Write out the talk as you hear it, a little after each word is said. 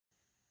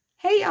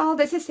Hey y'all,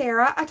 this is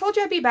Sarah. I told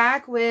you I'd be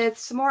back with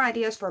some more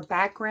ideas for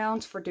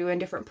backgrounds for doing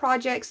different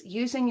projects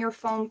using your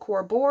foam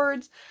core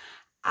boards.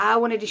 I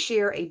wanted to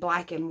share a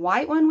black and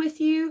white one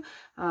with you.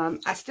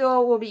 I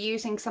still will be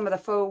using some of the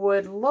faux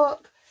wood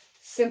look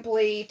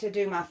simply to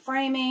do my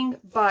framing,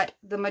 but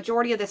the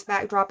majority of this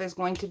backdrop is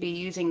going to be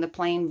using the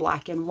plain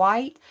black and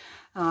white.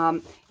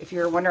 If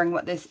you're wondering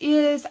what this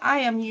is, I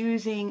am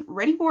using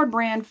Readi-board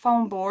brand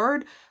foam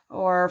board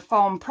or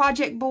foam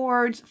project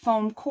boards,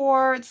 foam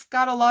core. It's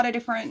got a lot of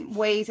different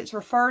ways it's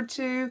referred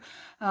to,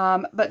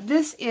 but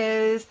this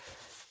is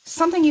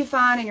something you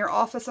find in your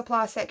office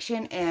supply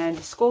section and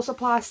school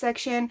supply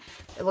section.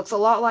 It looks a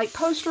lot like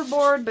poster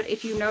board, but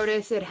if you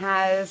notice, it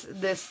has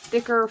this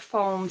thicker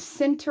foam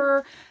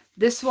center.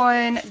 This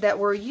one that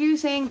we're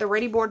using, the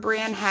Readi-board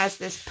brand, has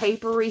this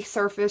papery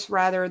surface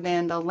rather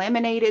than the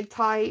laminated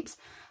types.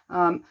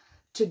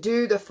 To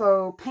do the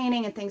faux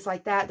painting and things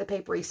like that, the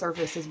papery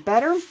surface is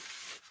better.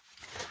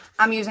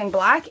 I'm using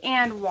black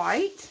and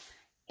white,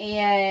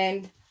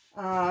 and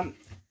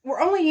we're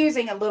only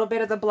using a little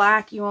bit of the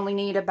black. You only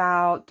need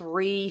about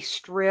 3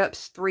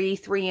 strips,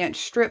 3-inch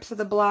strips of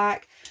the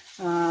black.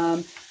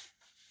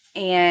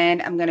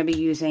 And I'm going to be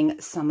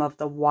using some of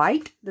the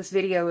white. This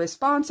video is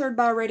sponsored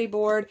by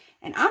Readi-board,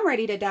 and I'm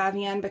ready to dive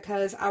in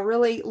because I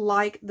really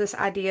like this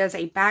idea as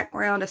a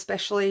background,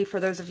 especially for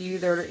those of you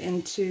that are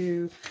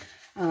into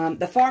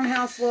the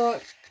farmhouse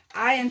look.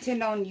 I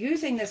intend on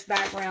using this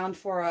background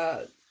for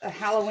a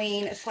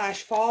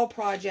Halloween/fall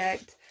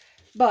project,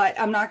 but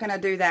I'm not going to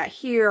do that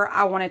here.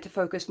 I wanted to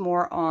focus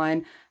more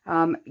on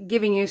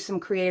giving you some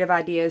creative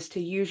ideas to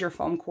use your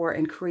foam core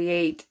and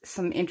create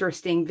some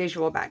interesting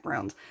visual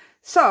backgrounds.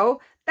 So,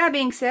 that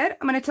being said,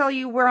 I'm going to tell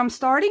you where I'm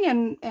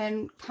starting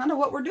and kind of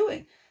what we're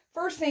doing.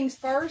 First things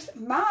first,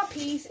 my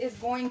piece is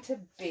going to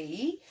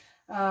be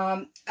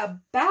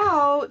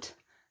about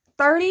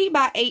 30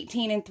 by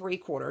 18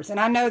 3/4. And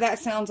I know that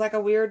sounds like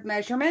a weird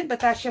measurement, but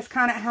that's just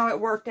kind of how it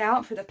worked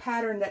out for the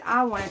pattern that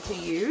I wanted to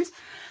use.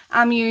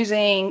 I'm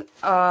using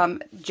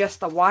just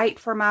the white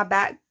for my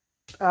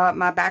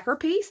backer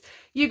piece.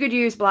 You could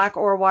use black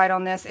or white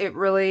on this. It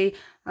really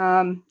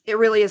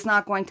is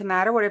not going to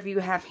matter, whatever you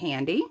have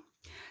handy.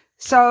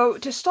 So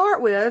to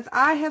start with,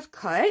 I have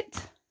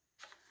cut.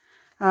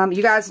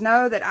 You guys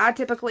know that I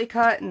typically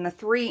cut in the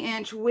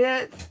 3-inch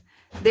width.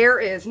 There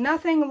is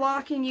nothing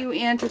locking you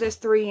into this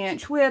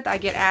 3-inch width. I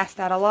get asked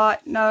that a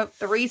lot. No,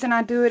 the reason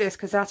I do it is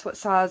because that's what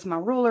size my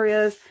ruler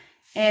is,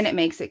 and it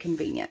makes it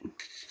convenient.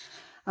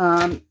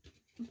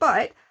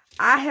 But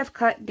I have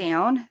cut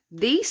down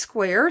these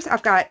squares.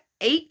 I've got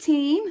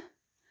 18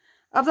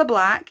 of the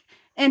black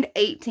and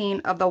 18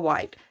 of the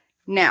white.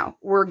 Now,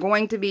 we're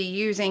going to be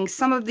using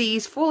some of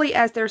these fully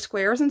as their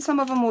squares, and some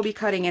of them will be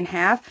cutting in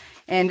half.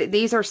 And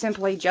these are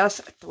simply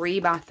just 3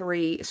 by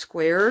 3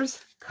 squares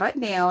cut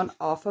down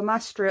off of my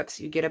strips.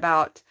 You get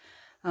about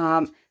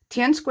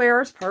 10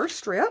 squares per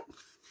strip.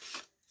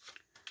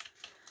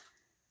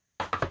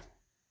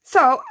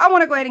 So, I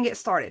want to go ahead and get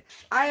started.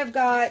 I have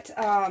got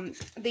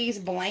these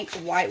blank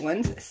white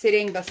ones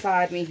sitting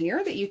beside me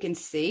here that you can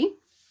see.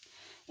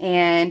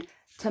 And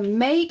to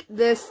make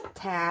this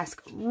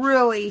task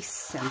really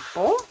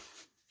simple,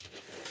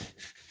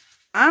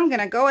 I'm going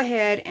to go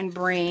ahead and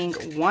bring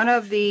one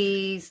of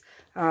these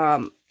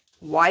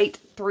white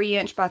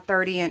 3-inch by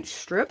 30-inch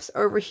strips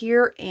over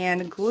here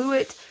and glue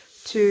it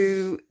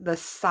to the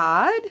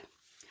side.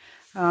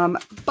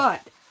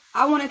 But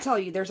I want to tell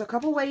you, there's a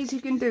couple ways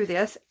you can do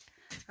this.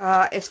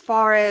 As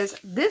far as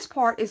this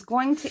part is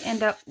going to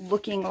end up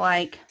looking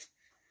like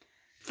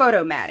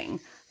photo matting.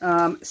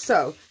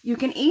 So you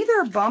can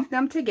either bump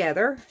them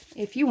together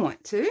if you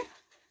want to,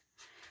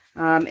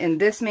 in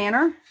this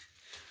manner,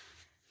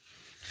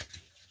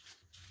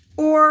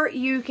 or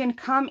you can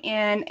come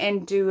in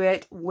and do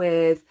it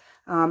with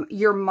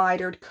your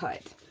mitered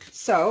cut.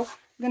 So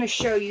I'm going to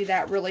show you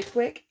that really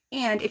quick.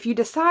 And if you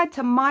decide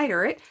to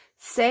miter it,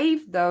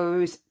 save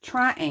those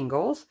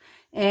triangles,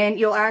 and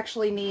you'll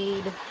actually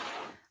need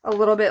a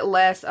little bit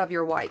less of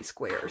your white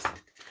squares.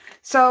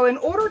 So in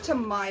order to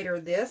miter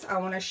this, I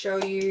want to show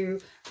you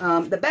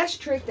the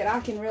best trick that I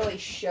can really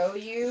show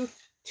you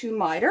to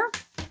miter.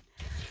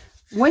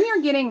 When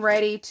you're getting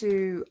ready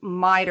to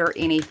miter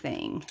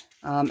anything,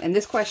 and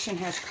this question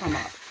has come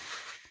up,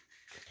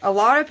 a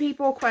lot of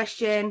people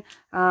question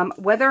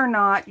whether or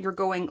not you're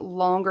going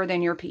longer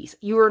than your piece.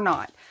 You are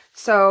not.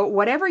 So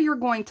whatever you're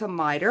going to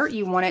miter,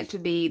 you want it to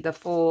be the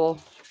full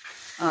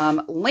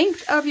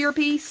length of your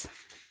piece.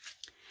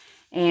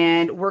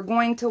 And we're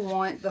going to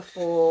want the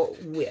full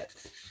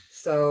width.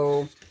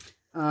 So,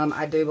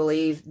 I do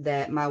believe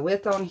that my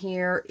width on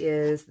here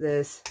is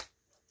this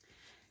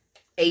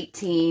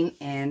 18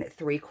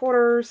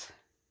 3/4.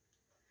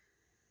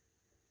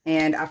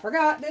 And I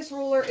forgot this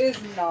ruler is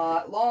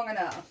not long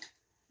enough.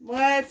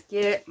 Let's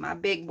get my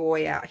big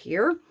boy out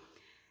here.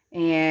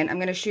 And I'm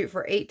going to shoot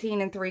for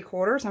 18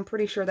 3/4. I'm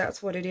pretty sure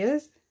that's what it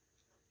is.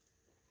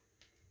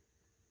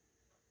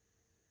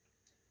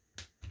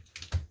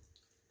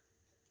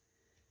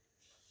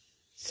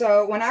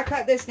 So when I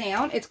cut this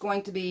down, it's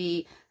going to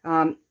be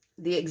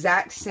the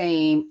exact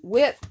same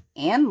width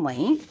and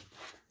length.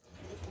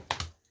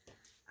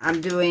 I'm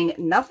doing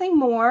nothing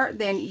more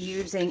than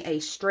using a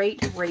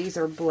straight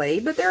razor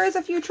blade, but there is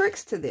a few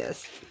tricks to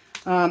this.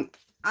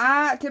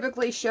 I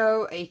typically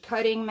show a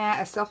cutting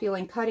mat, a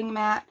self-healing cutting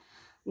mat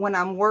when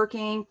I'm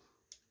working.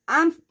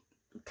 I'm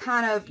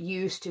kind of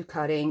used to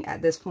cutting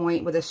at this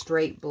point with a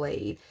straight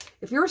blade.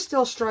 If you're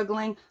still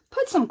struggling,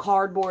 put some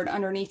cardboard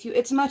underneath you.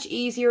 It's much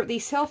easier.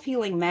 These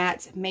self-healing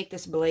mats make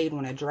this blade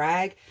want to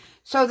drag.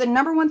 So the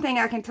number one thing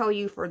I can tell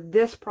you for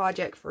this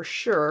project for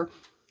sure,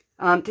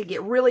 to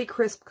get really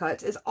crisp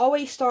cuts, is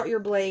always start your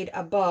blade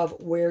above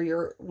where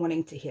you're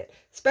wanting to hit,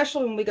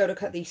 especially when we go to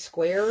cut these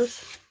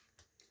squares.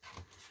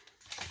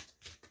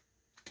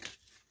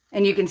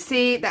 And you can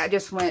see that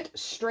just went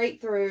straight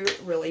through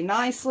really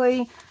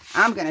nicely.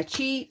 I'm going to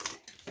cheat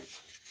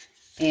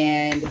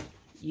and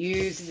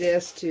use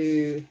this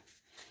to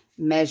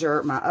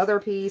measure my other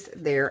piece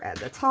there at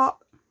the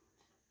top.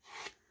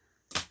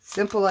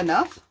 Simple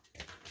enough.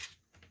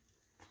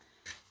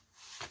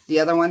 The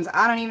other ones,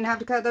 I don't even have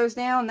to cut those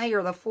down. They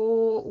are the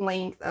full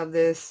length of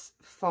this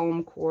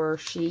foam core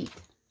sheet.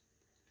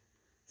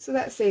 So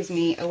that saves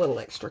me a little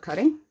extra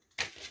cutting.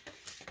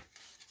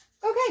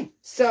 Okay,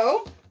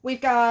 so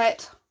we've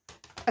got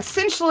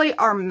essentially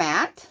our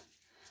mat,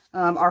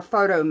 our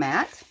photo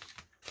mat.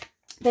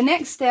 The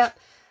next step,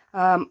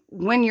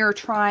 when you're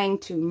trying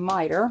to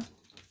miter,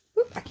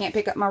 I can't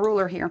pick up my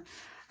ruler here.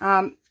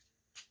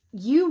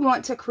 You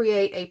want to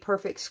create a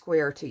perfect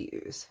square to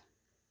use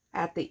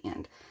at the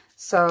end.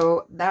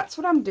 So that's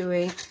what I'm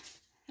doing.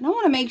 And I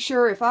want to make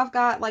sure if I've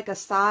got like a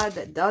side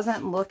that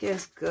doesn't look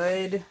as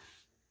good,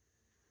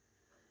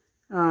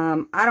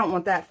 I don't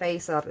want that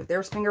face up. If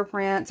there's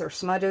fingerprints or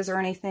smudges or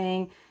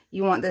anything,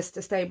 you want this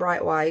to stay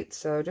bright white.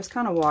 So just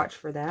kind of watch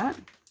for that.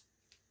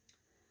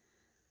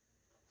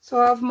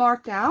 So I've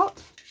marked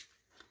out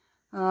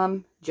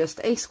just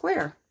a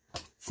square,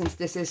 since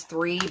this is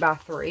 3 by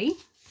 3.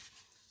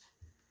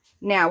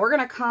 Now we're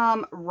going to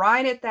come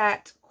right at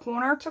that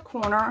corner to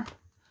corner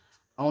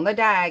on the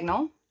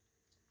diagonal.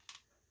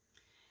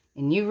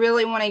 And you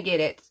really want to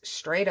get it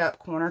straight up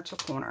corner to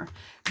corner.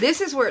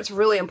 This is where it's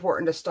really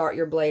important to start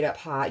your blade up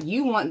high.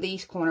 You want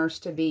these corners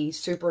to be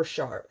super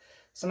sharp.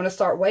 So I'm going to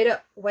start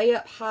way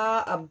up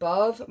high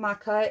above my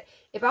cut.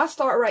 If I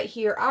start right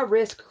here, I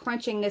risk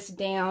crunching this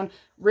down,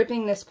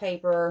 ripping this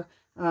paper,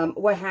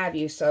 what have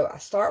you. So I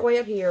start way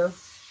up here.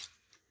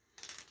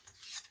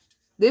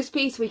 This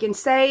piece we can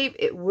save.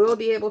 It will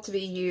be able to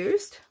be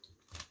used.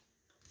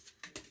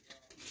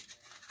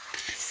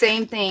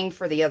 Same thing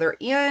for the other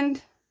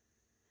end.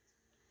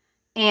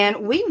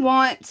 And we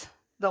want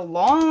the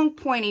long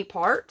pointy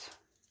part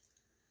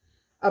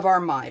of our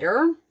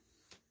miter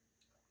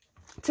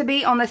to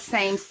be on the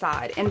same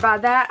side. And by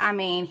that, I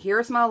mean,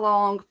 here's my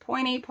long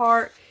pointy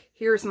part,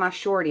 here's my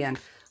short end.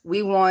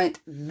 We want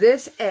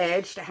this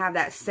edge to have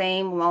that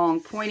same long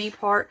pointy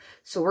part.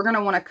 So we're going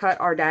to want to cut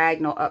our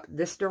diagonal up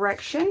this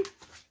direction.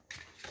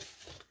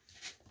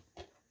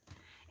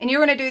 And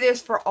you're going to do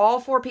this for all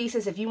 4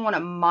 pieces if you want to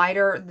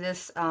miter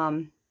this,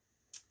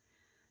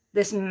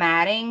 this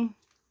matting.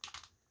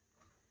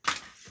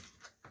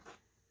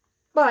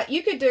 But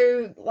you could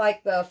do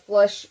like the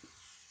flush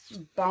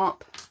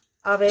bump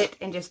of it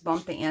and just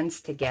bump the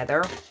ends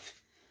together.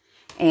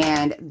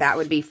 And that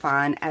would be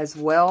fine as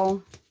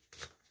well.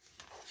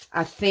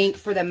 I think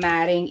for the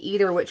matting,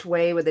 either which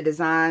way with the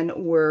design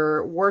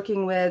we're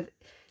working with,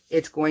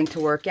 it's going to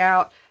work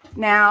out.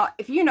 Now,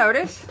 if you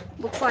notice,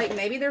 looks like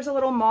maybe there's a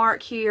little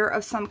mark here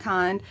of some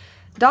kind.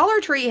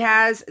 Dollar Tree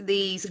has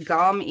these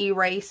gum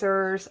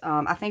erasers.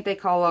 I think they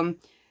call them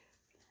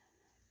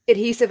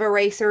adhesive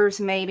erasers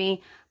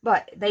maybe.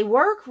 But they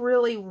work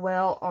really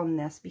well on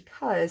this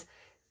because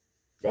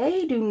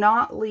they do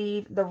not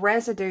leave the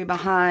residue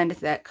behind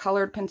that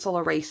colored pencil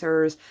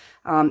erasers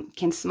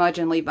can smudge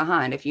and leave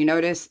behind. If you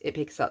notice, it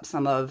picks up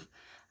some of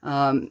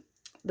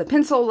the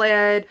pencil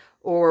lead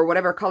or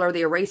whatever color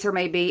the eraser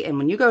may be. And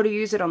when you go to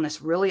use it on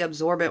this really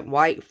absorbent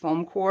white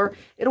foam core,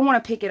 it'll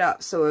want to pick it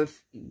up. So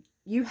if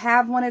you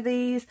have one of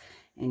these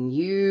and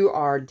you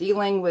are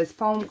dealing with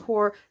foam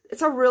core,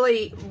 it's a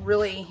really,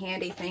 really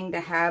handy thing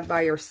to have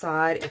by your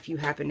side if you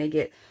happen to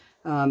get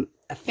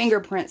a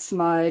fingerprint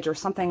smudge or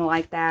something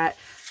like that.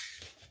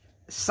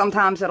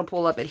 Sometimes it'll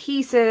pull up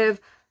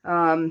adhesive.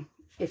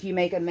 If you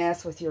make a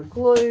mess with your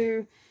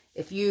glue,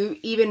 if you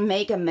even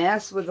make a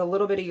mess with a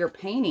little bit of your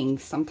painting,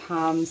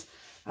 sometimes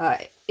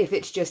if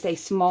it's just a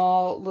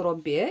small little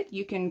bit,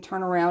 you can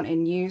turn around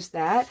and use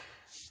that.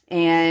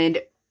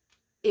 And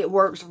it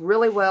works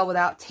really well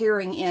without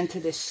tearing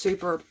into this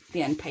super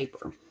thin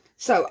paper.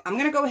 So I'm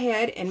going to go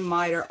ahead and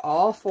miter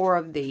all 4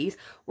 of these.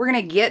 We're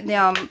going to get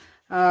them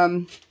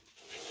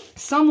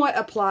somewhat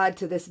applied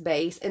to this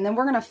base, and then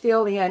we're going to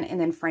fill in and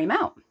then frame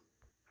out.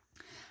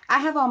 I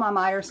have all my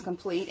miters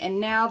complete, and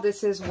now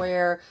this is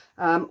where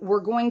we're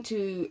going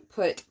to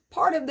put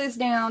part of this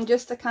down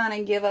just to kind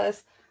of give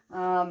us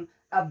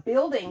a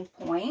building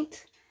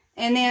point,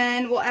 and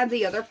then we'll add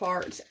the other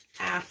parts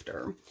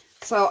after.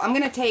 So I'm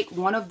going to take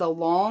one of the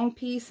long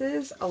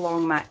pieces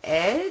along my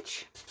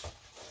edge,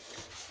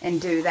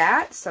 and do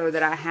that so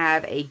that I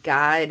have a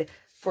guide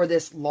for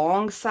this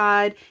long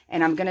side.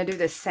 And I'm going to do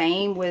the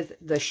same with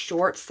the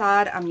short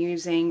side. I'm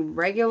using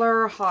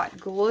regular hot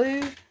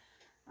glue.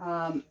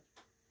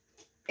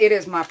 It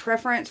is my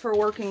preference for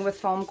working with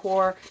foam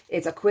core.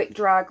 It's a quick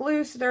dry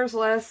glue, so there's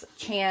less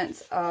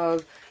chance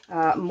of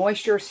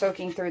moisture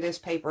soaking through this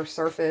paper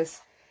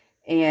surface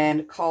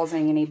and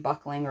causing any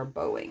buckling or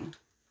bowing.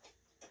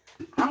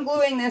 I'm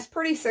gluing this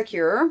pretty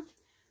secure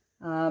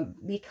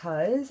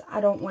because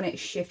I don't want it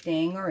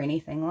shifting or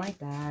anything like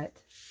that.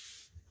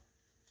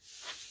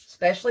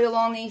 Especially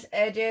along these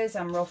edges.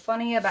 I'm real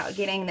funny about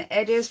getting the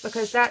edges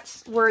because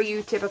that's where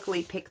you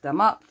typically pick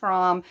them up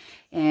from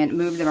and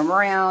move them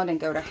around and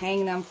go to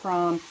hang them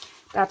from.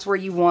 That's where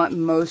you want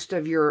most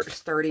of your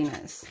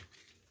sturdiness.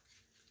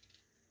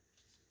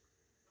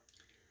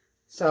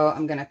 So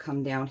I'm going to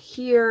come down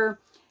here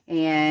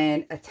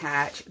and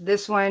attach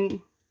this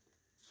one.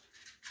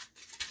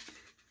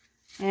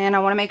 And I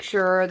want to make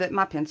sure that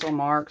my pencil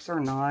marks are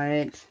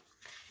not.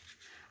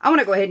 I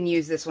want to go ahead and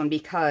use this one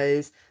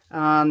because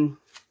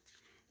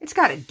it's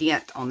got a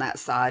dent on that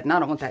side, and I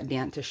don't want that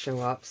dent to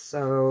show up,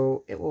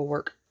 so it will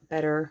work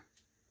better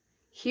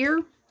here.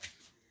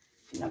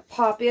 I'm going to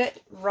pop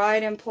it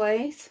right in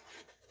place.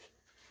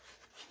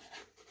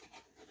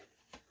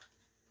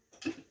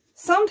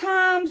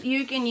 Sometimes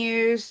you can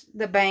use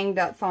the banged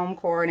up foam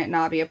core and it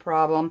not be a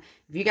problem.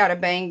 If you got a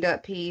banged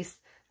up piece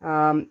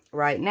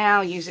right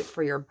now, use it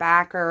for your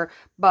backer.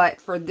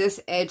 But for this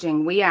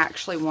edging, we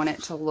actually want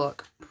it to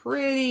look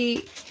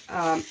pretty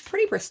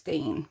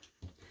pristine.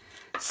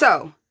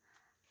 So,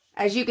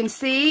 as you can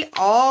see,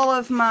 all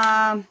of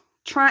my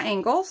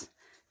triangles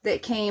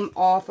that came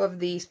off of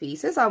these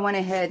pieces, I went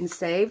ahead and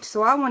saved.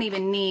 So I won't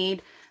even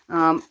need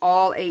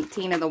all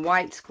 18 of the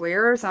white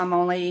squares. I'm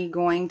only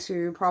going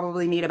to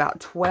probably need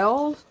about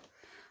 12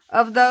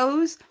 of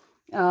those.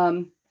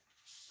 And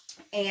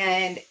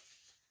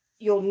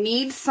you'll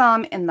need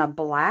some in the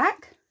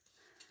black.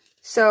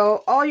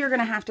 So all you're going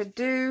to have to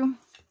do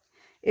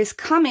is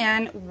come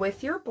in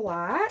with your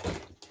black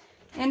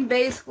and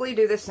basically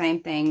do the same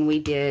thing we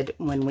did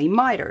when we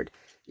mitered.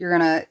 You're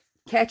going to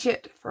catch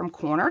it from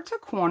corner to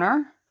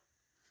corner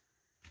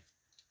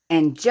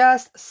and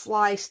just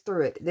slice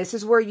through it. This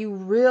is where you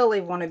really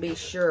want to be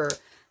sure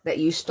that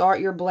you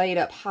start your blade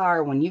up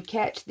higher. When you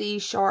catch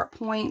these sharp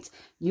points,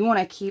 you want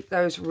to keep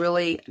those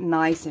really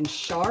nice and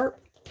sharp.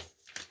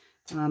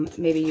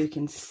 Maybe you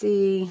can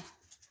see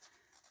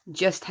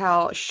just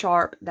how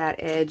sharp that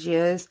edge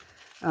is.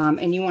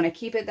 And you want to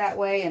keep it that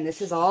way, and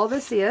this is all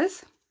this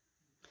is.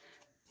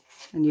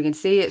 And you can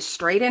see it's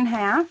straight in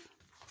half.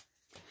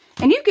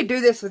 And you could do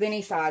this with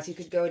any size. You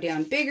could go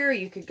down bigger,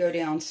 you could go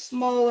down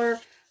smaller,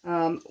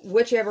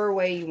 whichever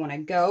way you want to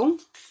go.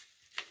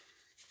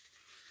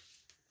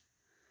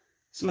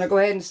 So I'm going to go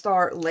ahead and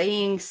start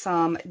laying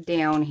some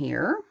down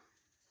here.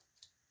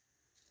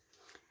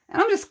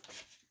 And I'm just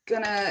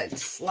going to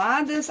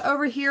slide this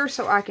over here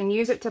so I can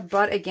use it to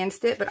butt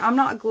against it, but I'm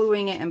not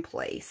gluing it in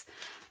place.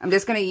 I'm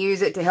just going to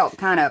use it to help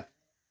kind of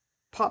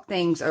pop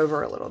things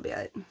over a little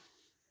bit.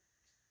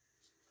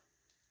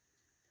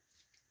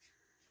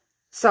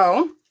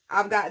 So,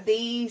 I've got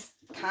these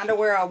kind of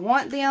where I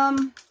want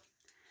them.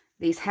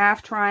 These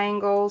half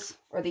triangles,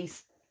 or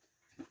these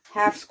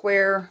half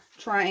square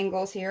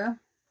triangles here.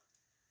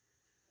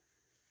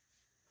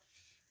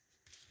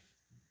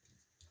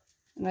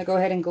 I'm going to go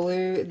ahead and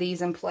glue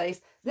these in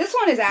place. This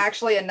one is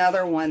actually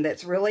another one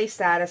that's really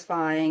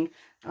satisfying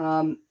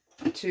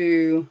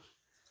to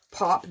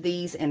pop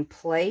these in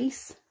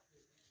place.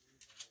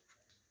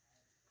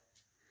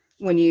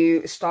 When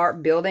you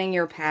start building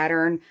your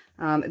pattern,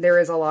 there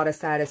is a lot of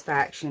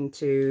satisfaction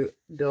to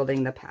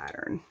building the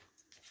pattern.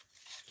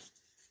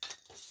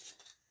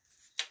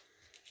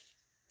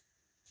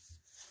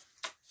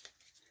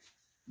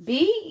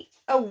 Be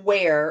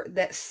aware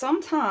that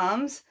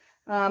sometimes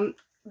the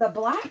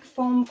black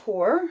foam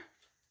core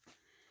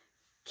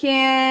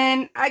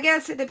can, I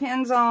guess it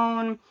depends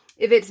on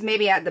if it's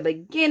maybe at the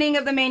beginning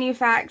of the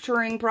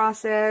manufacturing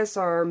process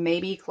or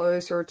maybe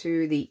closer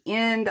to the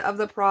end of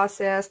the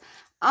process.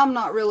 I'm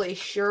not really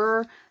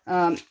sure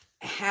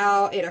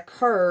how it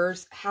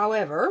occurs.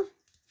 However,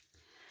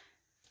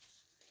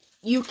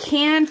 you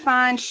can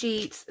find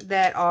sheets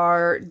that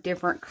are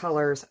different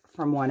colors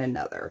from one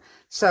another.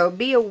 So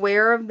be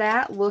aware of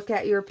that. Look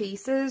at your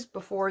pieces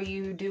before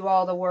you do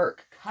all the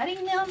work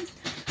cutting them,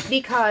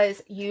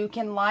 because you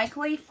can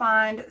likely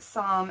find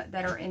some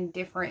that are in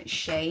different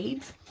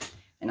shades.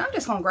 And I'm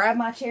just going to grab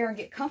my chair and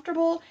get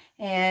comfortable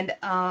and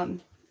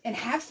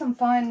have some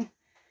fun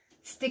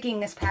sticking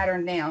this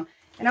pattern down.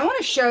 And I want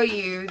to show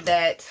you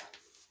that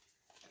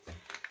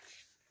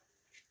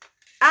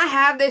I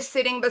have this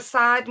sitting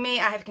beside me.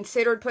 I have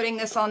considered putting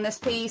this on this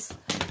piece,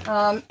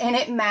 and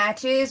it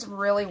matches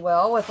really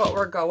well with what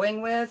we're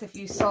going with. If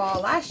you saw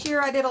last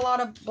year, I did a lot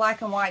of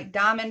black and white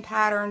diamond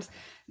patterns.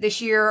 This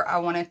year, I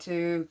wanted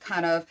to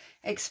kind of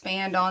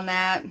expand on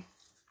that.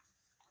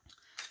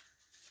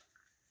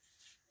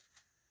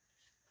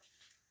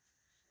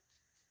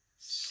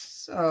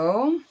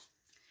 So,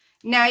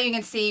 Now you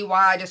can see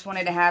why I just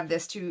wanted to have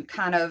this to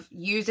kind of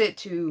use it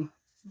to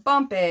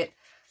bump it,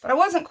 but I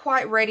wasn't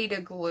quite ready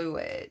to glue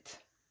it.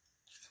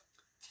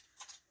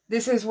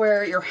 This is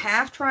where your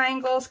half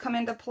triangles come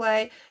into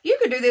play. You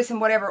could do this in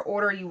whatever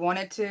order you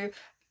wanted to.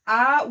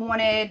 I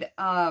wanted,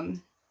 by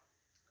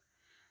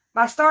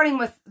starting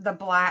with the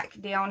black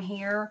down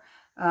here,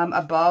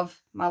 above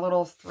my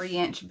little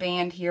 3-inch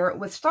band here,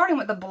 with starting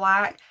with the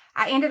black,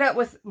 I ended up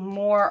with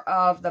more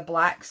of the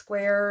black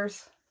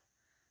squares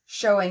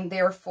showing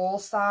their full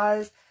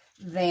size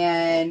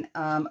than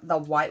the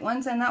white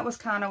ones, and that was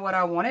kind of what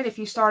I wanted. If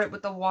you started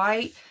with the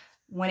white,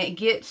 when it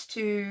gets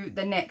to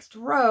the next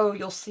row,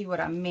 you'll see what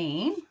I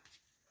mean.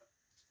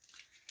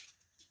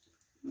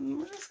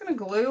 We're just going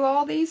to glue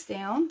all these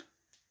down.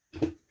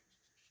 You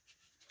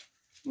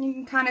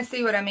can kind of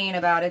see what I mean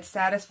about it's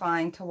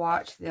satisfying to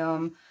watch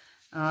them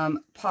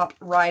pop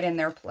right in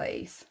their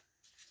place.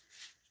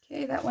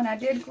 Okay, that one I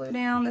did glue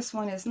down. This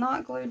one is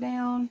not glued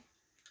down.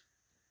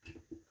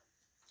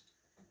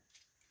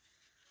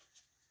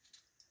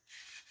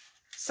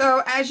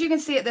 So as you can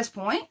see at this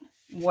point,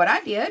 what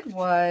I did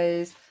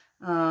was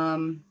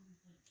one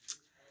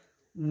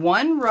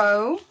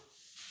row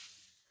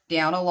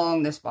down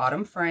along this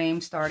bottom frame,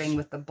 starting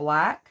with the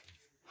black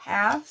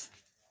halves.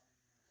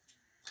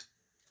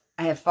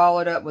 I have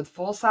followed up with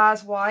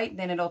full-size white.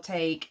 Then it'll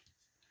take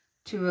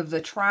 2 of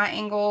the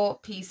triangle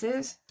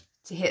pieces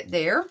to hit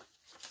there.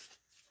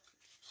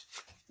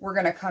 We're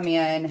going to come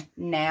in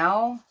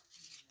now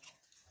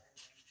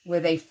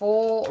with a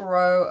full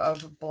row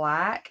of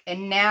black.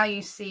 And now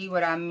you see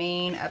what I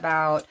mean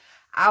about,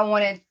 I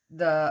wanted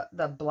the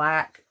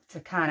black to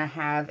kind of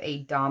have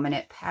a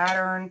dominant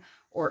pattern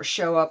or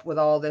show up with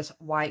all this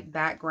white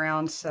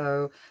background.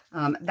 So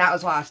that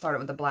was why I started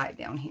with the black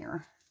down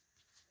here.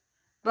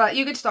 But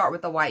you could start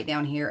with the white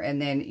down here, and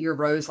then your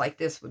rows like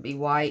this would be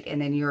white, and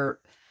then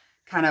your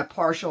kind of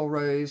partial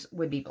rows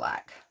would be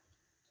black.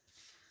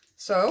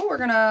 So we're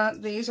gonna,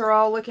 these are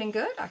all looking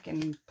good. I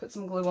can put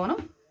some glue on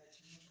them.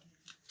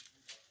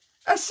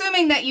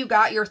 Assuming that you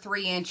got your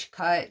 3-inch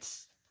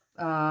cuts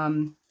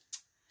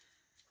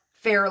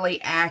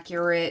fairly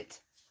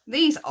accurate,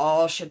 these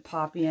all should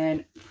pop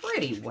in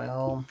pretty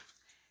well.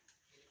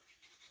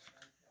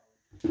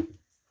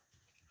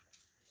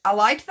 I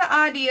liked the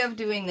idea of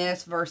doing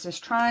this versus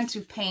trying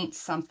to paint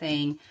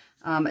something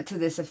to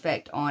this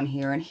effect on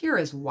here, and here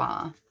is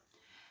why.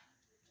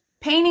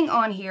 Painting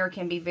on here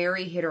can be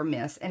very hit or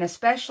miss, and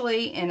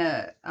especially in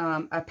a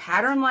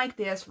pattern like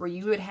this where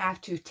you would have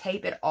to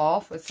tape it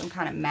off with some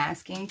kind of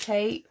masking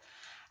tape.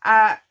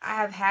 I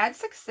have had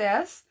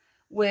success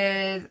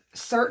with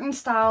certain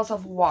styles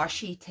of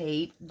washi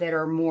tape that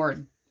are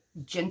more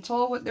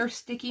gentle with their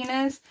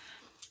stickiness,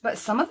 but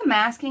some of the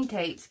masking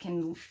tapes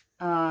can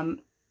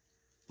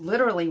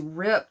literally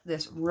rip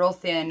this real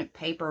thin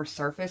paper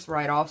surface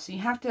right off. So you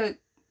have to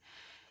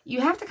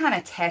kind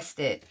of test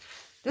it.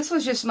 This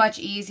was just much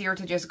easier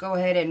to just go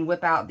ahead and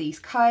whip out these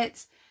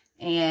cuts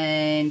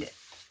and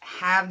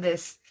have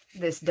this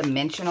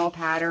dimensional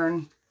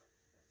pattern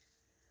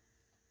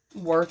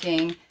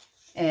working.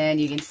 And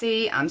you can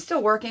see I'm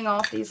still working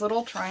off these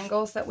little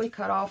triangles that we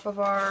cut off of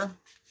our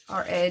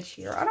edge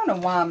here. I don't know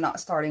why I'm not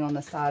starting on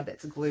the side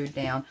that's glued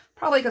down.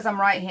 Probably because I'm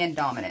right hand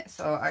dominant,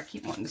 so I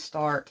keep wanting to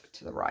start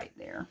to the right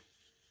there.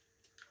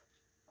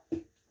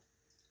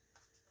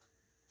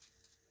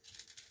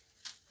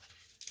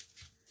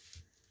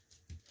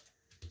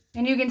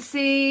 And you can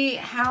see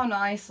how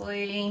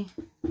nicely,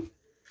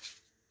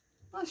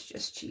 let's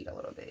just cheat a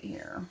little bit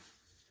here.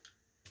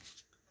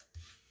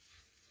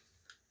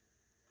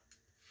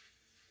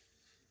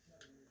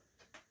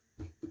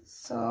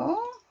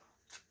 So,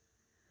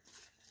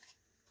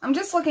 I'm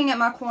just looking at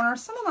my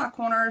corners. Some of my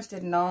corners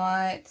did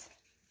not,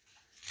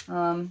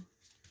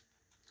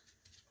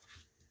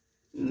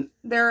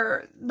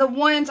 they're the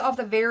ones off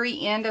the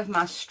very end of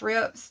my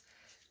strips.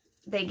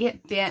 They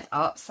get bent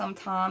up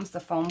sometimes, the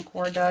foam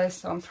core does.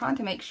 So I'm trying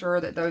to make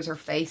sure that those are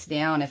face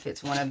down if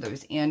it's one of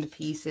those end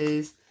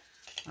pieces.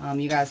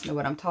 You guys know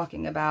what I'm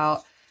talking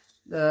about.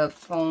 The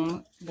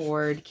foam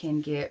board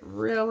can get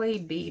really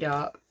beat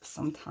up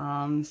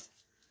sometimes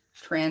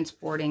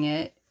transporting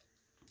it.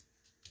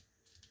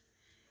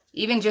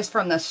 Even just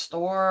from the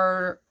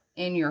store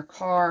in your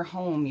car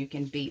home, you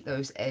can beat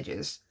those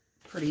edges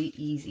pretty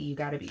easy. You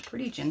got to be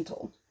pretty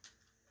gentle.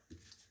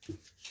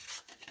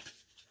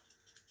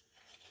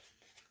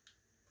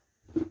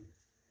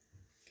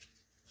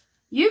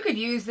 You could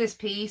use this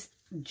piece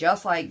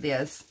just like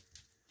this,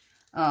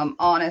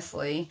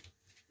 honestly,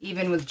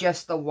 even with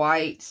just the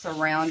white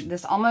surround.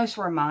 This almost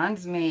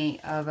reminds me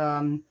of,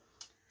 I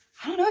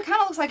don't know, it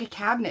kind of looks like a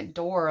cabinet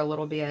door a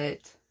little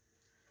bit.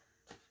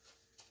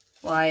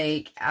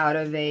 Like out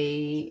of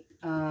a,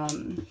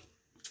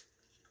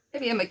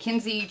 maybe a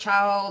Mackenzie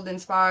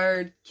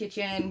child-inspired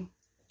kitchen.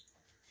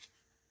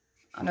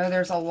 I know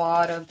there's a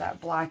lot of that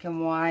black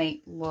and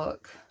white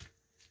look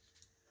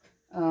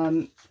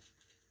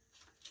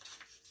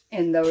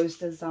in those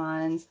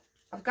designs.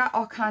 I've got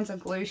all kinds of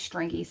glue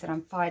stringies that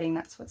I'm fighting.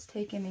 That's what's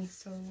taking me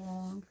so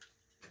long.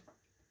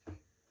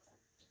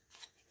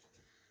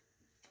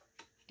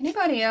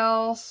 Anybody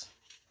else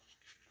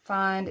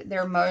find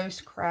their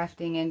most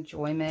crafting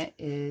enjoyment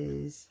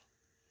is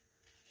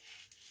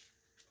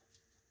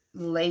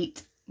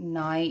late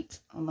night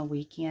on the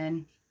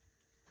weekend?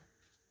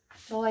 I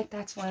feel like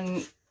that's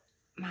when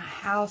my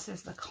house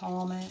is the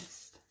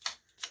calmest.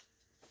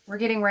 We're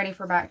getting ready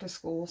for back to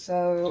school,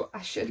 so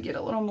I should get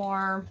a little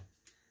more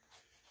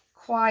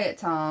quiet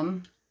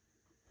time.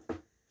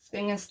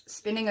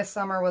 Spending a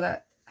summer with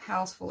a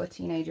house full of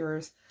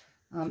teenagers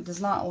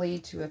does not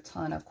lead to a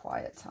ton of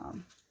quiet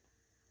time.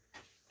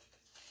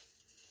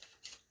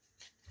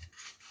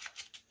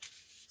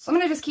 So I'm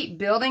going to just keep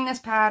building this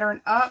pattern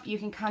up. You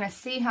can kind of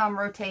see how I'm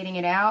rotating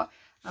it out.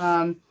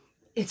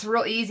 It's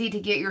real easy to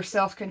get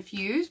yourself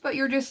confused, but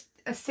you're just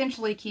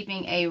essentially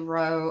keeping a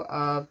row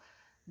of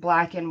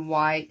black and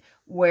white,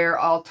 where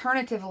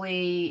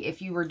alternatively,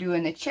 if you were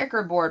doing the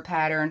checkerboard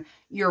pattern,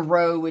 your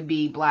row would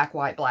be black,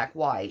 white, black,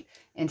 white.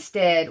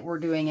 Instead, we're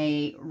doing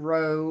a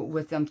row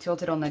with them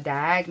tilted on the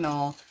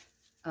diagonal,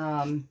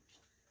 and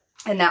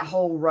that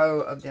whole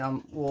row of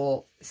them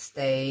will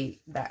stay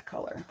that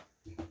color.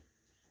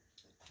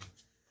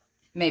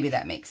 Maybe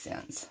that makes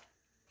sense.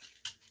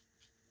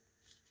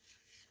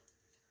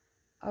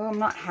 Oh, I'm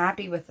not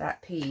happy with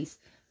that piece.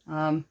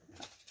 I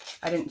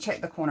didn't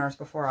check the corners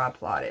before I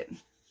applied it.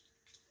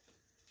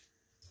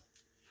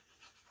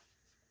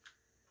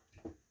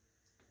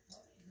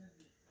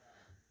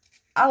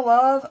 I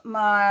love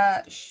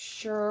my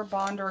Sure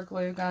Bonder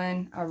glue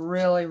gun. I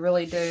really,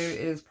 really do. It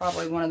is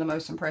probably one of the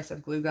most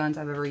impressive glue guns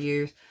I've ever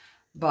used.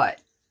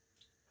 But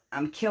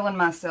I'm killing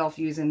myself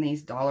using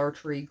these Dollar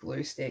Tree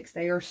glue sticks.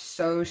 They are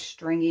so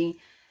stringy.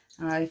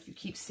 If you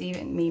keep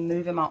seeing me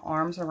moving my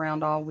arms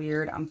around all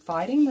weird, I'm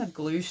fighting the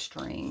glue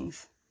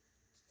strings.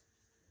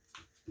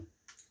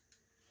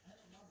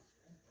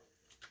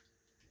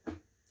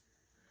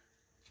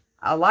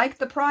 I like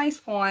the price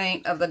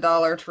point of the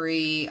Dollar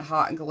Tree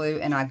hot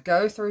glue, and I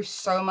go through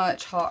so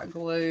much hot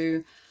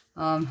glue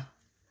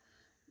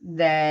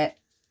that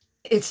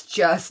it's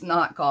just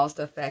not cost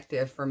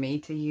effective for me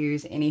to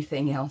use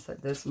anything else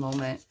at this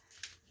moment.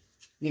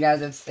 You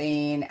guys have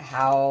seen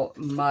how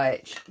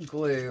much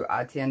glue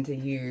I tend to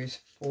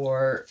use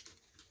for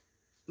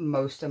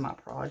most of my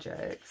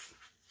projects.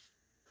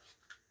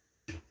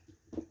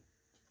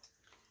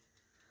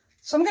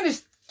 So I'm going to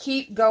just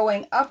keep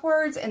going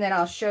upwards, and then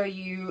I'll show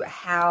you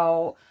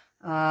how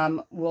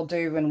we'll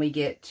do when we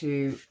get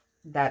to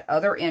that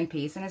other end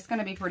piece, and it's going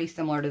to be pretty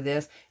similar to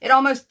this. It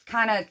almost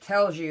kind of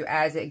tells you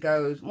as it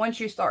goes. Once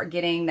you start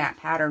getting that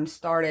pattern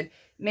started, it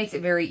makes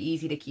it very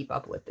easy to keep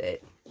up with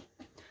it.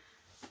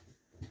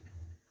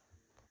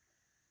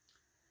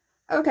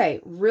 Okay,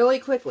 really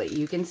quickly,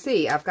 you can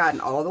see I've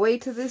gotten all the way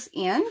to this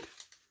end.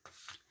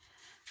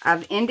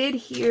 I've ended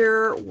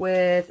here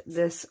with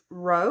this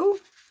row.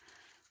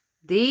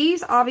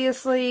 These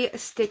obviously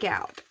stick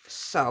out,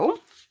 so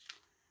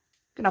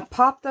I'm going to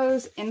pop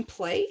those in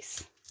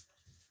place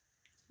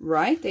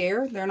right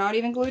there. They're not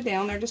even glued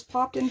down, they're just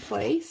popped in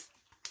place.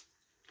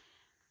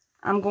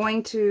 I'm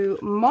going to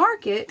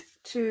mark it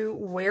to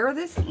where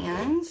this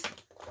ends,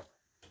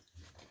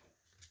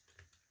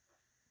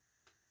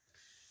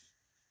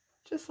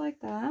 just like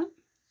that.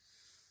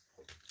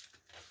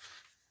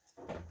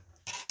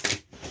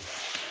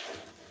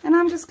 And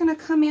I'm just going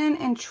to come in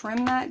and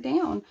trim that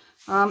down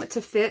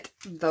to fit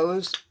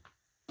those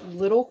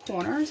little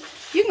corners.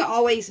 You can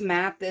always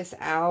map this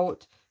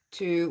out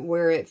to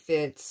where it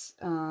fits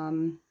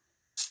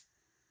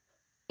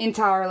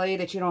entirely,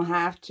 that you don't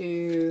have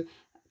to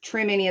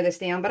trim any of this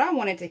down. But I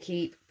wanted to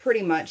keep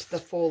pretty much the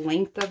full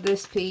length of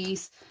this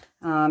piece.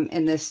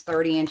 In this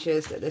 30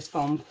 inches that this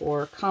foam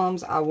core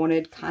comes, I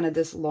wanted kind of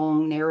this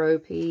long, narrow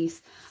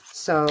piece.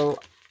 So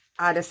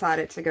I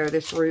decided to go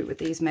this route with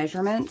these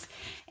measurements.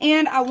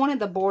 And I wanted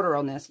the border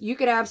on this. You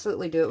could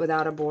absolutely do it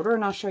without a border,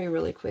 and I'll show you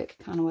really quick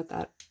kind of what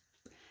that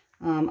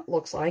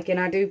looks like. And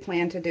I do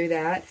plan to do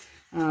that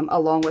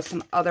along with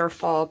some other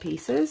fall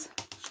pieces.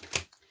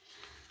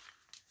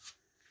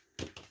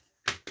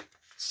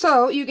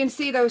 So you can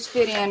see those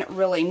fit in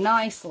really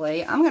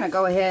nicely. I'm going to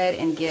go ahead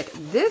and get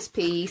this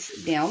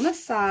piece down the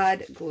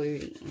side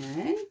glued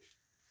in.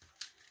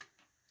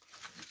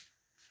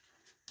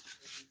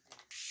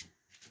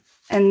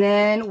 And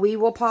then we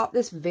will pop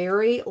this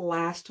very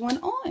last one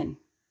on.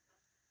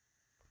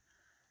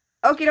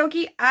 Okie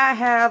dokie, I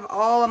have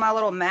all of my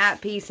little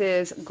mat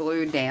pieces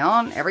glued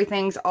down.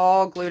 Everything's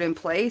all glued in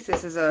place.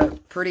 This is a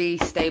pretty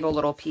stable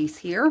little piece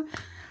here.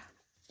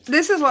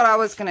 This is what I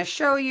was going to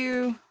show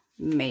you.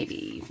 Maybe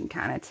you can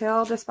kind of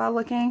tell just by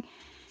looking.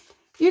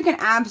 You can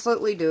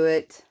absolutely do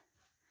it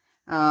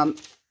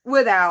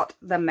without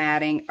the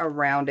matting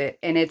around it,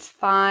 and it's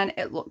fine.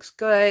 It looks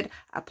good.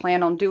 I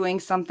plan on doing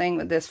something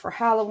with this for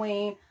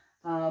Halloween.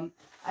 I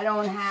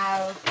don't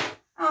have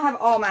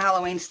all my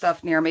Halloween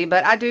stuff near me,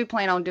 but I do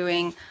plan on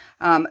doing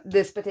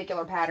this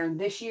particular pattern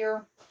this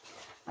year.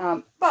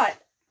 But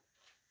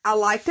I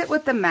liked it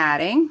with the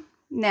matting.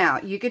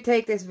 Now, you could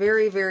take this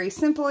very, very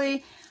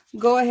simply.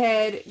 Go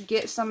ahead,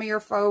 get some of your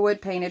faux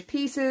wood painted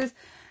pieces.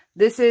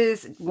 This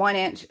is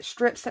 1-inch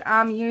strips that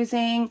I'm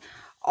using.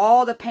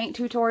 All the paint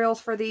tutorials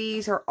for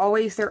these are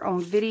always there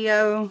on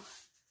video.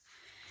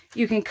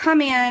 You can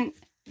come in,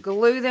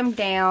 glue them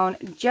down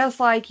just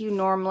like you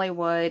normally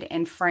would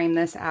and frame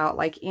this out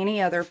like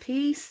any other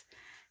piece.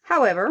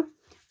 However,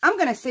 I'm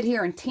going to sit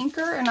here and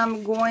tinker, and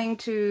I'm going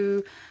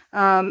to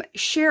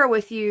share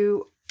with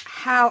you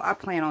how I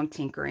plan on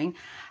tinkering.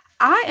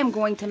 I am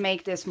going to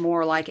make this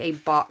more like a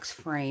box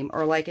frame,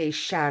 or like a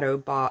shadow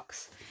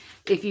box,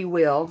 if you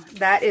will.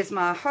 That is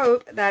my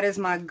hope. That is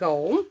my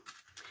goal.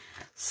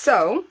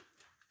 So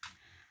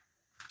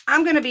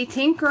I'm going to be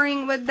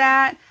tinkering with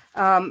that.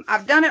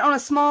 I've done it on a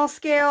small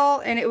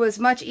scale, and it was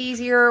much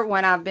easier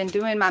when I've been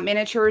doing my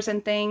miniatures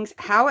and things.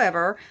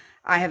 However,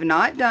 I have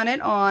not done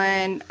it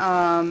on,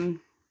 I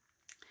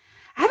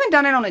haven't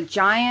done it on a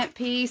giant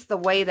piece the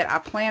way that I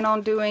plan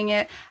on doing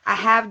it. I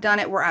have done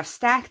it where I've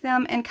stacked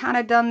them and kind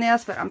of done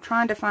this, but I'm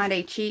trying to find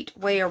a cheat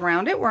way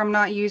around it where I'm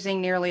not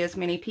using nearly as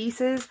many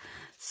pieces.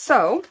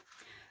 So,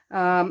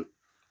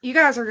 you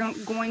guys are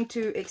going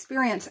to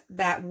experience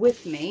that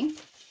with me.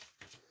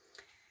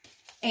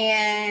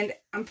 And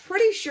I'm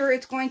pretty sure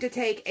it's going to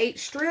take 8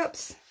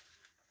 strips.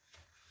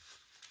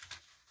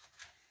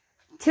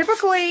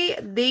 Typically,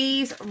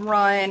 these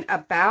run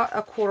about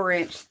 1/4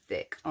 inch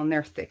thick on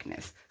their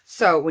thickness.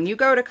 So when you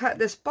go to cut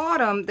this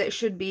bottom, that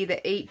should be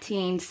the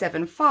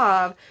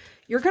 1875,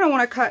 you're going to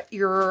want to cut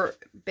your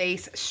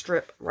base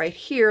strip right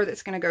here.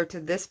 That's going to go to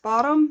this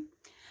bottom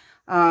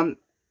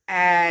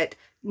at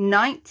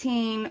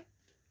 19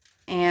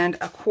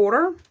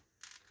 1/4.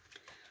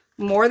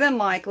 More than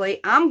likely,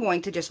 I'm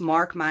going to just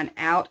mark mine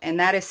out, and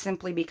that is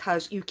simply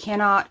because you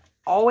cannot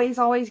always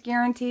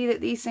guarantee that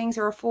these things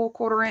are a full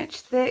 1/4 inch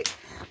thick.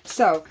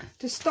 So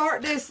to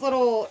start this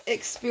little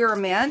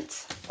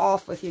experiment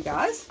off with you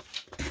guys,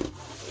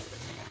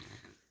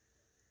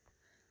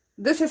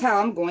 this is how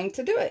I'm going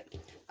to do it.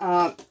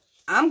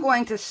 I'm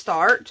going to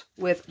start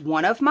with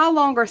one of my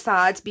longer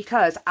sides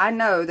because I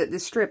know that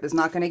this strip is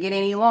not going to get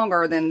any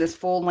longer than this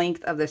full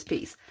length of this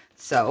piece.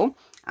 So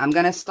I'm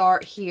going to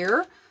start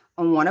here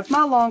on one of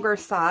my longer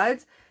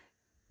sides.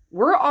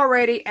 We're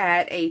already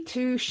at a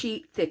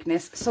 2-sheet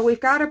thickness, so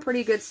we've got a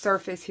pretty good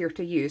surface here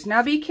to use.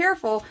 Now be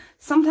careful,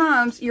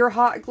 sometimes your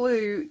hot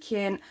glue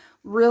can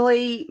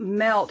really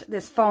melt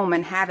this foam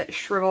and have it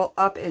shrivel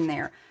up in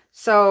there.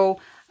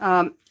 So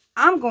I'm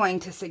going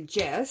to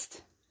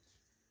suggest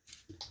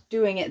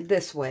doing it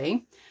this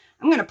way.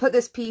 I'm going to put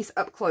this piece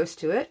up close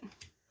to it. I'm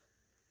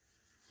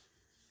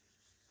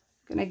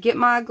going to get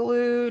my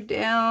glue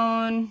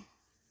down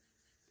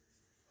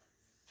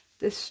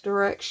this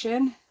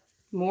direction,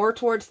 more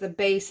towards the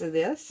base of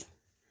this.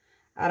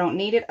 I don't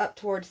need it up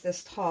towards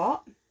this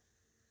top.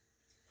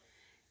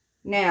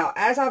 Now,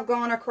 as I've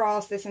gone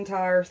across this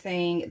entire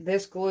thing,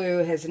 this glue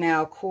has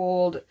now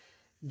cooled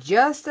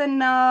just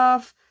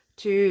enough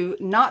to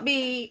not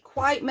be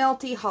quite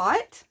melty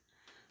hot,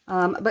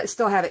 but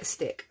still have it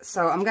stick.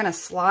 So I'm going to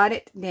slide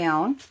it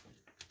down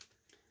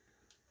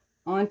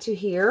onto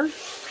here,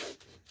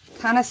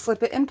 kind of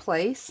slip it in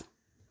place.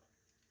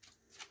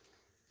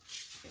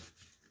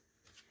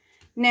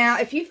 Now,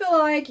 if you feel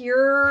like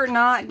you're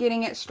not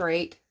getting it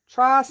straight,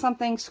 try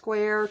something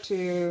square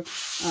to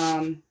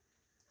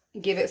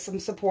give it some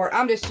support.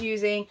 I'm just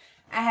using,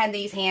 I had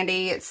these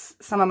handy. It's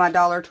some of my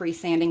Dollar Tree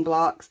sanding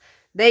blocks.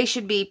 They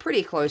should be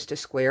pretty close to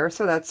square,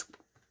 so that's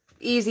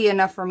easy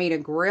enough for me to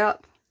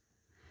grip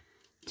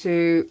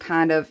to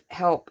kind of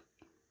help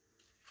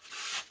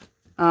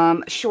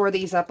shore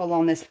these up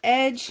along this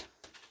edge.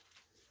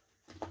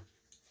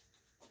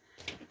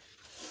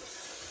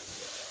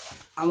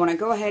 I want to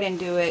go ahead and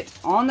do it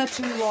on the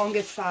 2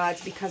 longest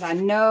sides because I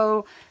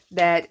know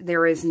that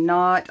there is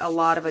not a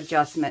lot of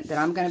adjustment that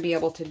I'm going to be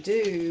able to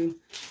do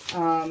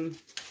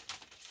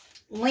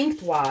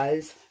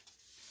lengthwise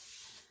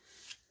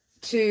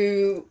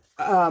to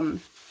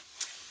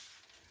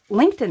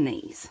lengthen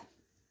these.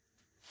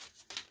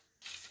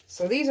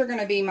 So these are going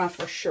to be my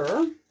for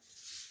sure.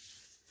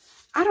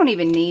 I don't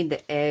even need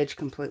the edge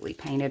completely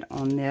painted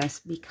on this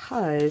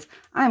because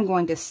I'm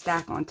going to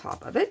stack on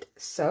top of it.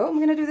 So I'm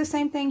going to do the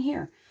same thing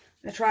here.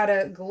 I'm going to try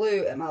to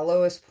glue at my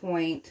lowest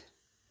point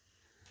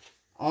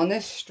on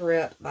this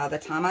strip. By the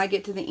time I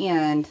get to the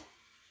end,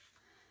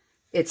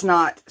 it's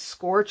not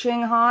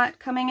scorching hot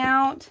coming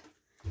out.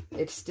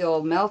 It's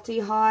still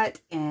melty hot,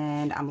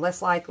 and I'm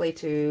less likely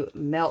to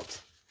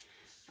melt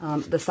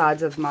the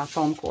sides of my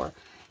foam core.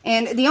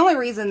 And the only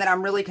reason that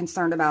I'm really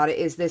concerned about it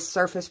is this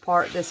surface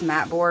part, this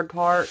mat board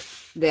part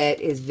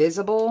that is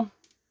visible.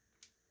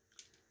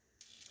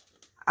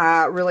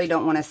 I really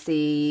don't want to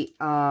see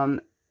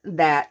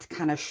that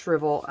kind of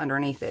shrivel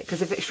underneath it.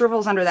 Because if it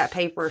shrivels under that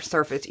paper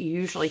surface, you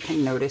usually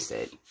can notice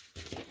it.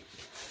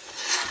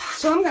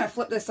 So I'm going to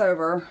flip this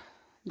over,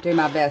 do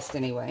my best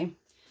anyway,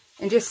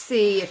 and just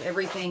see if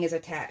everything is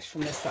attached from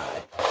this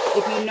side.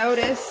 If you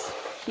notice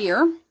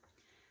here,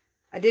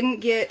 I didn't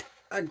get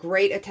a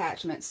great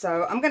attachment,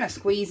 so I'm going to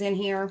squeeze in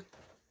here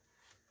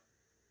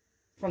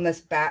from this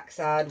back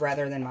side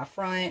rather than my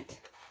front,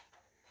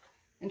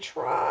 and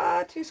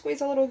try to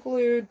squeeze a little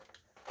glue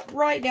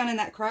right down in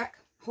that crack.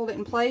 Hold it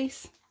in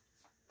place.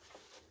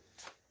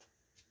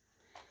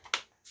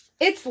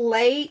 It's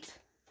late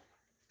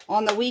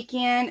on the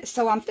weekend,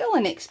 so I'm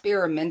feeling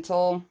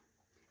experimental.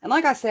 And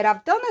like I said,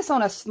 I've done this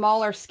on a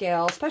smaller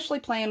scale, especially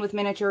playing with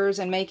miniatures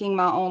and making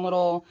my own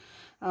little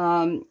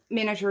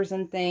miniatures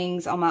and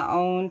things on my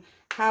own.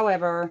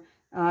 However,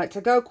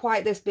 to go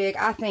quite this big,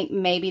 I think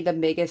maybe the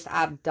biggest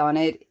I've done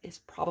it is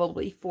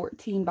probably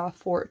 14 by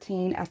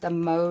 14 at the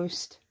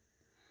most.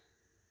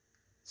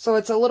 So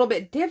it's a little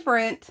bit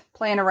different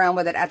playing around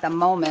with it at the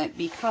moment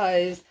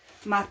because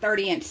my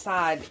 30-inch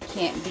side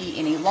can't be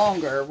any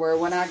longer, where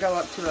when I go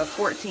up to a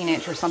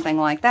 14-inch or something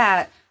like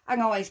that, I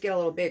can always get a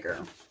little bigger.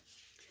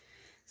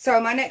 So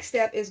my next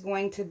step is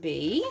going to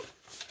be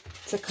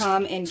to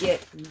come and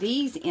get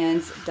these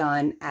ends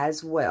done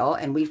as well.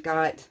 And we've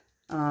got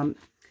kind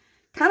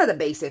of the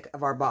basic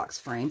of our box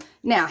frame.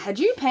 Now, had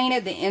you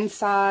painted the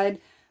inside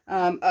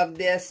of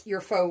this,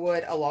 your faux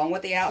wood, along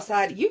with the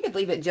outside, you could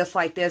leave it just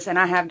like this. And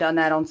I have done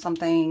that on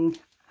something,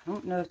 I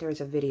don't know if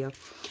there's a video,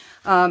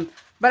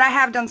 but I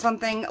have done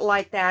something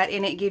like that,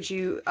 and it gives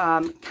you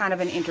kind of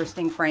an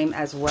interesting frame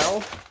as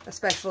well,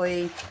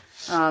 especially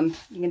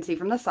you can see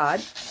from the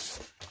side.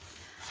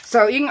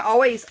 So you can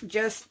always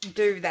just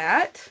do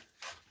that.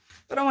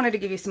 But I wanted to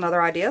give you some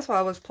other ideas while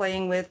I was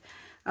playing with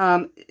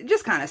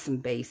just kind of some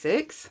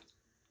basics.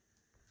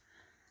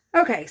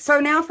 Okay, so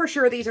now for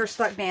sure these are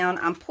stuck down.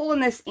 I'm pulling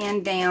this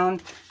end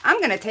down. I'm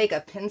going to take a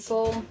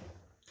pencil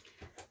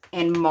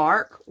and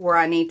mark where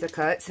I need to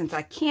cut, since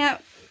I can't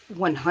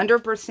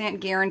 100%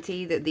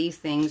 guarantee that these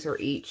things are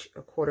each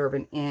 1/4 of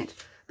an inch.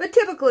 But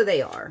typically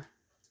they are.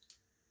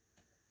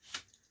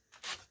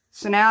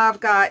 So now I've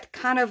got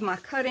kind of my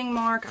cutting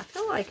mark. I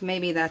feel like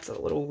maybe that's a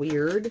little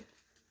weird.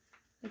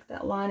 Like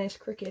that line is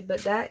crooked, but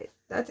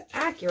that's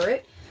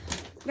accurate.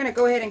 I'm going to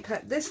go ahead and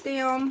cut this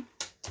down.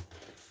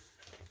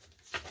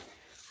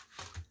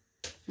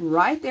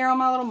 Right there on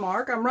my little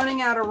mark. I'm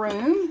running out of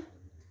room.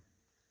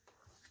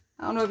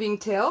 I don't know if you can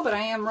tell, but I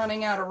am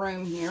running out of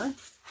room here.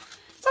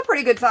 It's a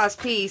pretty good sized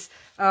piece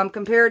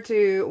compared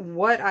to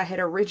what I had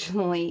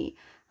originally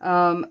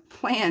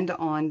planned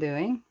on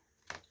doing,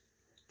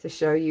 to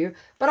show you.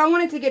 But I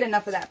wanted to get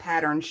enough of that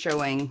pattern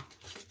showing.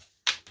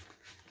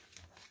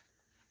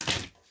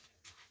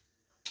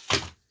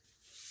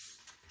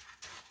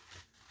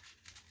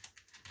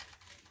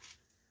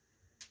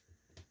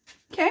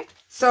 Okay,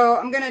 so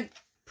I'm going to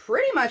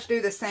pretty much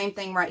do the same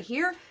thing right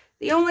here.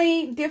 The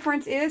only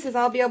difference is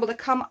I'll be able to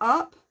come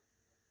up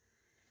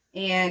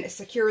and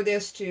secure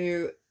this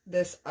to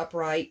this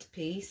upright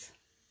piece.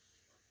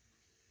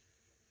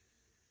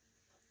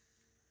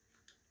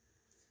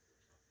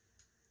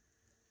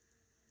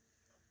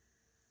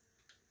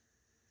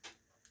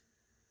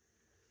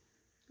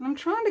 I'm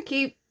trying to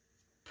keep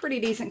pretty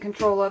decent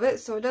control of it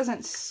so it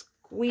doesn't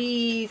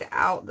squeeze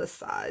out the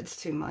sides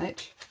too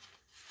much.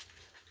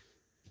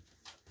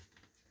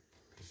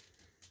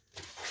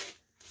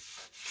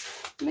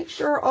 Make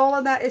sure all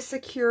of that is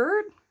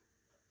secured.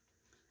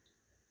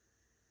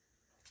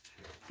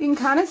 You can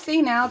kind of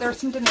see now there's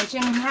some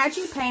dimension. Had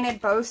you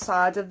painted both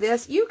sides of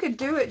this, you could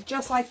do it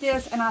just like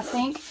this, and I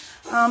think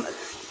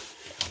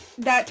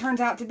that turns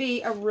out to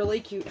be a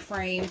really cute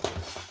frame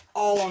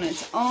all on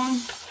its own.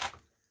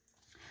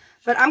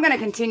 But I'm going to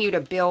continue to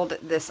build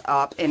this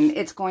up, and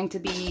it's going to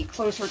be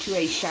closer to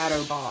a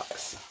shadow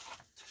box.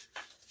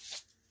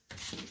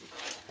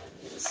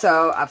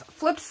 So I've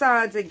flipped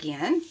sides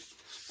again,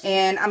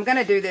 and I'm going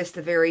to do this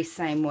the very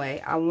same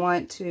way. I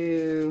want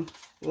to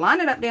line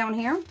it up down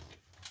here.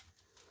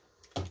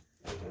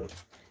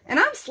 And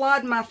I'm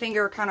sliding my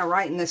finger kind of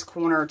right in this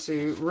corner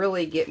to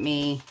really get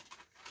me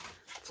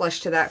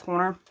flush to that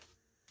corner.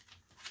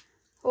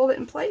 Hold it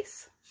in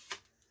place.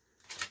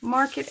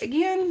 Mark it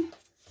again.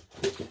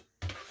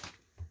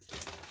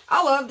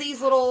 I love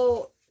these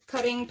little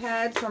cutting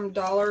pads from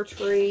Dollar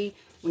Tree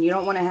when you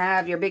don't want to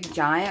have your big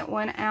giant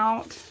one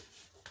out.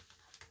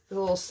 The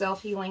little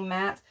self-healing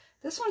mat.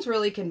 This one's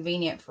really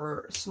convenient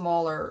for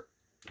smaller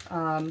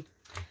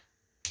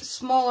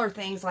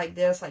things like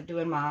this, like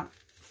doing my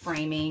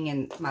framing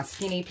and my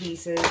skinny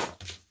pieces.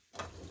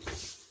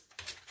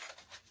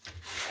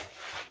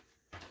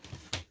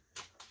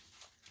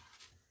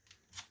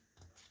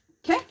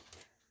 Okay.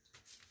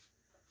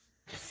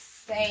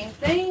 Same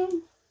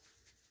thing.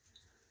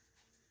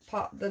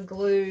 Pop the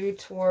glue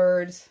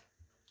towards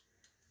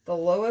the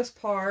lowest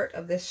part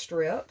of this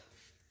strip.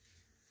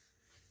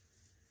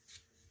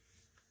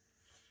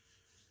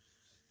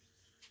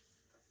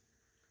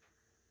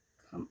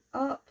 Come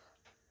up.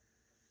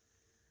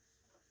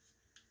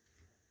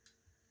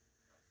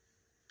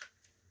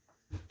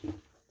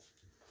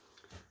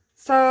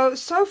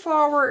 So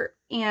far we're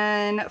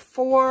in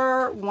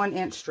 4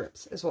 1-inch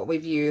strips is what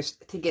we've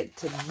used to get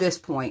to this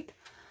point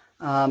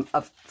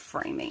of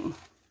framing.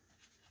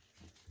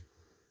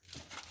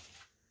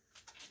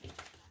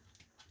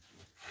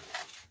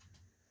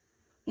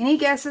 Any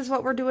guesses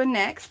what we're doing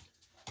next?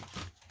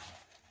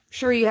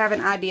 Sure you have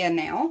an idea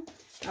now.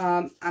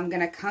 I'm going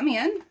to come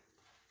in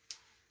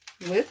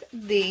with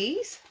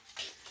these.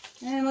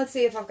 And let's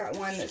see if I've got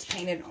one that's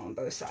painted on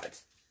both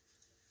sides.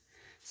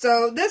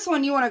 So this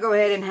one, you want to go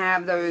ahead and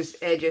have those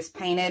edges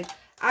painted.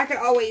 I could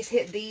always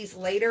hit these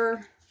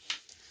later.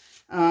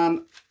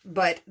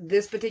 But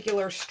this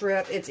particular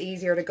strip, it's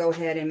easier to go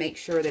ahead and make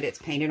sure that it's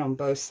painted on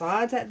both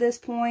sides at this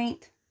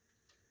point.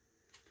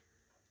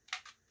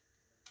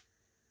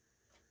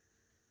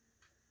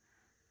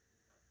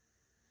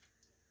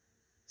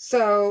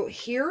 So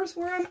here's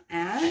where I'm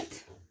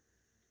at.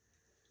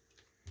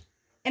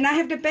 And I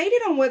have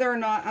debated on whether or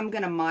not I'm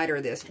going to miter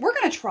this. We're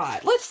going to try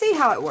it. Let's see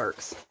how it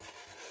works.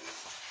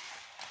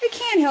 It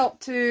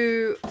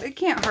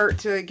can't hurt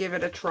to give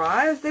it a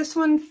try. If this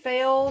one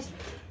fails,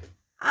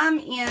 I'm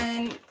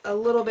in a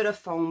little bit of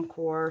foam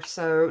core,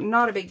 so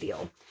not a big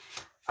deal.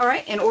 All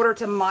right, in order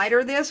to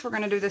miter this, we're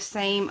going to do the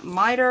same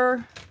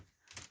miter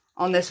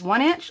on this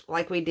 1 inch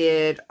like we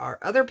did our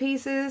other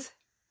pieces.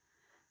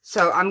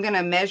 So I'm going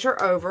to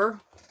measure over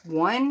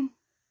 1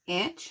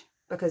 inch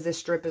because this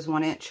strip is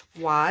 1 inch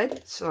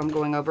wide. So I'm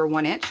going over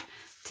 1 inch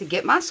to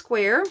get my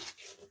square.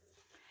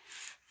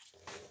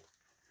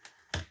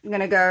 I'm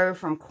going to go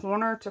from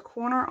corner to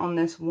corner on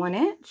this 1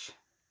 inch.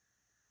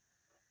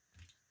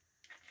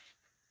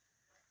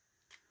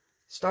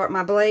 Start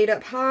my blade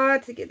up high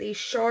to get these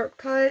sharp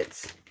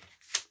cuts.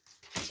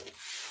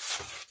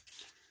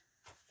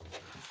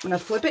 I'm going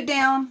to flip it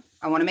down.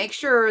 I want to make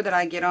sure that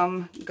I get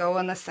them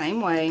going the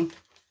same way.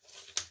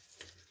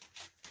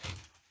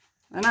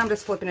 And I'm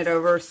just flipping it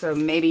over so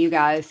maybe you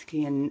guys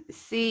can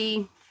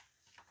see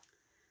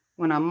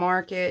when I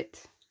mark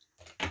it.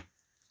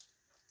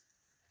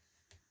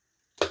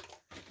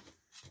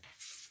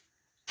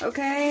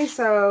 Okay,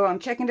 so I'm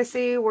checking to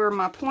see where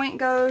my point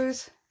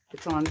goes.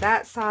 It's on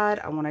that side.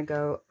 I want to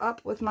go up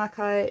with my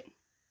cut.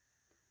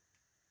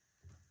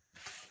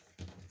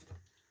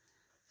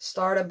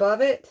 Start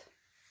above it.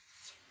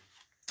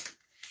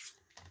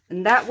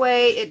 And that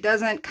way it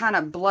doesn't kind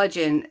of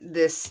bludgeon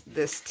this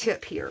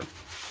tip here.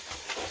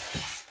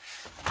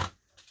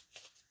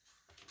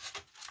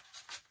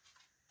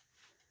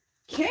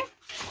 Okay.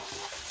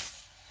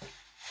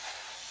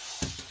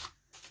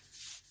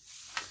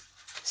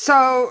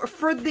 So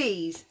for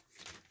these,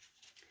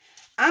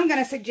 I'm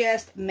going to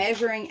suggest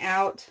measuring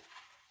out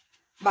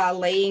by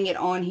laying it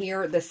on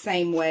here the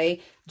same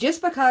way.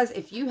 Just because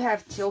if you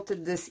have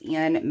tilted this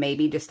in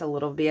maybe just a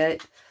little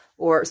bit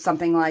or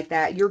something like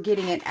that, you're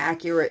getting it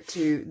accurate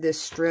to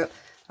this strip.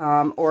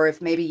 Or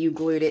if maybe you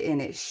glued it and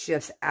it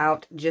shifts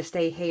out just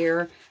a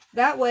hair.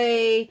 That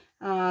way,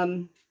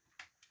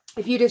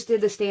 if you just did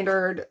the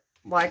standard,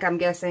 like I'm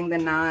guessing the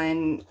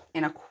 19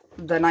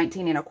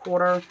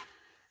 1/4,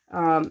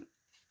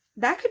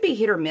 that could be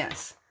hit or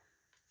miss.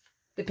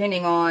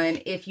 Depending on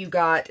if you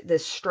got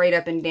this straight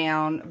up and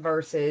down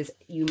versus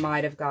you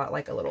might have got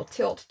like a little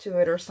tilt to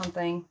it or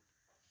something.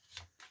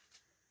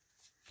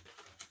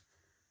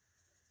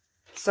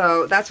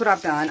 So that's what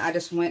I've done. I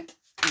just went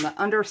on the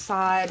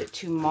underside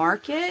to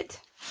mark it.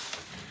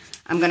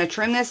 I'm going to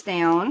trim this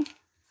down.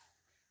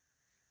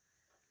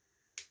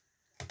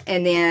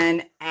 And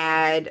then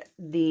add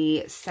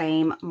the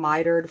same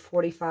mitered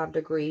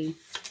 45-degree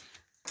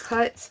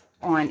cuts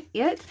on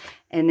it,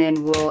 and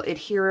then we'll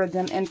adhere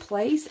them in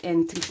place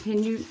and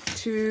continue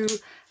to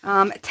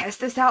test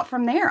this out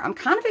from there. I'm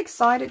kind of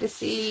excited to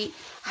see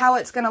how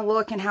it's going to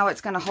look and how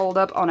it's going to hold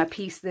up on a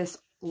piece this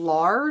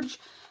large.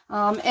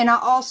 And I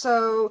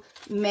also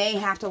may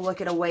have to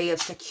look at a way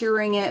of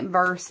securing it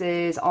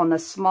versus on the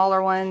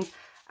smaller ones.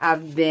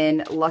 I've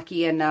been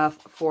lucky enough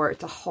for it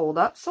to hold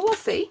up, so we'll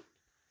see.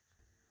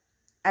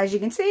 As you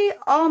can see,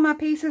 all my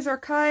pieces are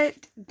cut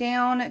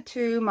down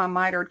to my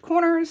mitered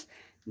corners.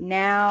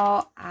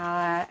 Now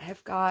I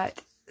have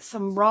got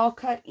some raw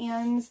cut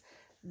ends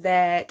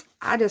that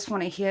I just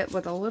want to hit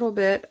with a little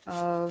bit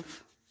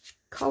of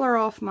color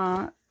off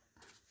my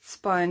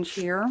sponge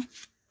here.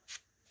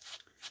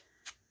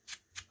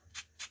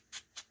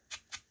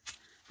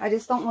 I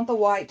just don't want the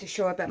white to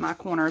show up at my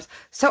corners.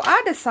 So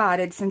I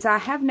decided, since I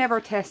have never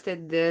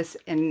tested this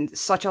in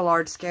such a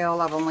large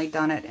scale, I've only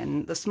done it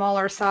in the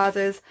smaller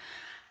sizes,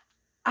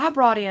 I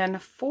brought in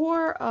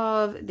 4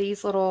 of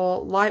these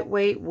little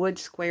lightweight wood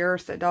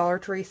squares that Dollar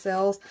Tree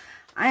sells.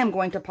 I am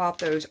going to pop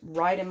those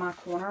right in my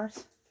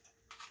corners.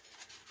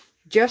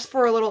 Just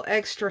for a little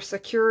extra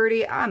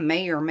security. I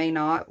may or may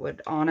not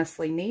would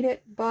honestly need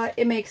it, but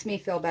it makes me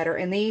feel better.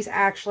 And these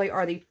actually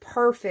are the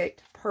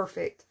perfect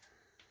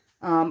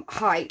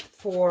height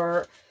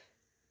for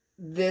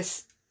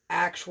this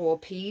actual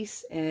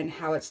piece and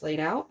how it's laid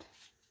out.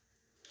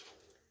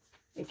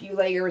 If you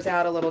lay yours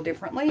out a little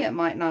differently, it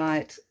might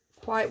not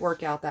quite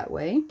work out that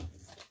way.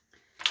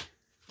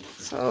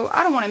 So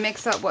I don't want to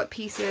mix up what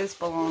pieces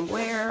belong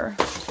where. I'm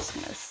just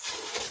going to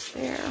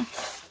sit there.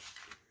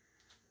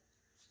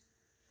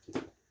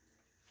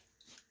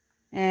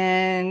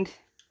 And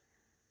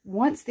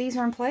once these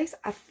are in place,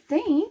 I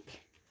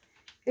think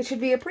it should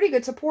be a pretty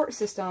good support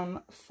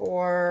system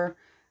for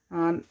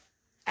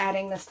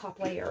adding this top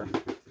layer.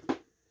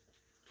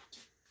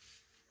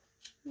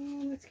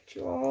 Let's get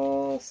you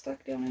all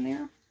stuck down in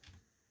there.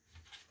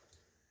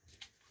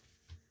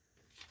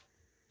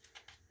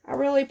 I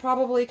really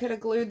probably could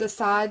have glued the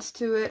sides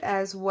to it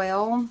as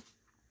well,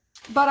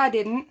 but I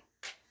didn't.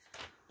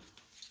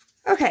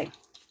 Okay,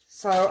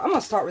 So I'm going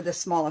to start with the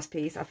smallest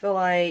piece. I feel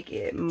like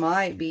it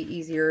might be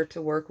easier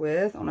to work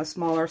with on a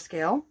smaller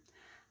scale.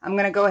 I'm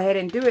going to go ahead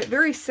and do it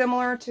very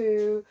similar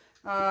to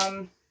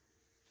how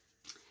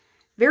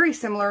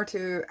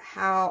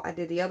I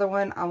did the other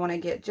one. I want to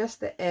get just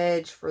the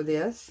edge for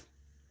this.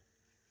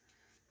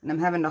 And I'm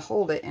having to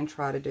hold it and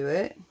try to do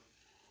it.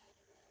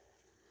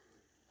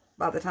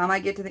 By the time I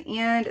get to the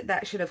end,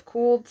 that should have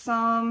cooled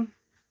some.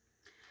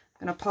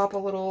 I'm going to pop a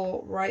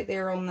little right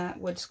there on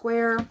that wood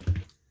square.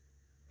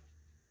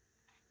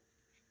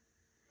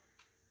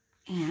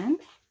 And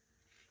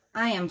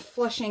I am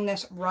flushing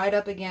this right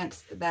up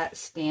against that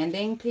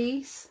standing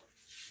piece.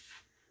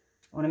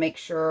 I want to make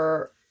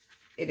sure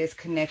it is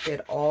connected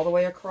all the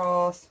way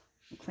across.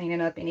 I'm cleaning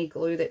up any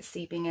glue that's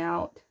seeping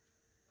out.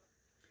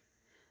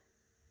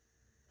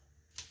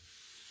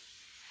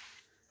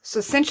 So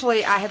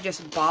essentially, I have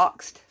just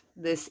boxed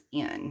this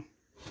in.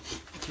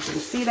 You can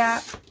see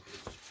that.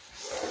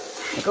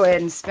 I'll go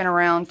ahead and spin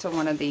around to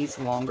one of these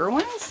longer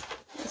ones.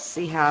 Let's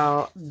see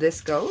how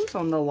this goes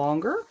on the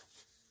longer.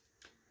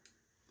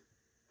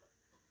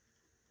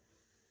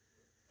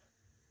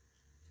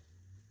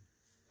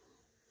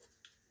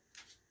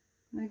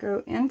 I'm going to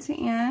go end to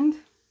end.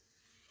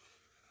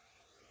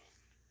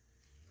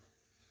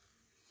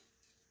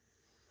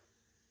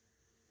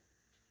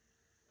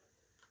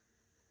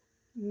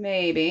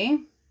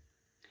 Maybe.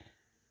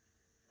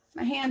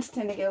 My hands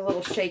tend to get a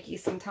little shaky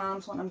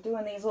sometimes when I'm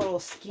doing these little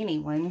skinny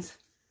ones.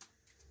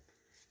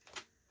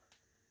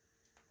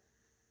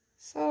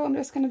 So I'm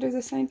just going to do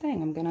the same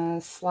thing. I'm going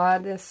to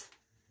slide this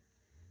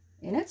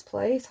in its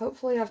place.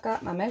 Hopefully I've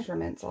got my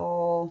measurements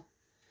all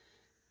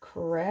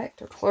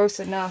correct or close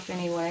enough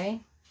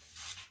anyway.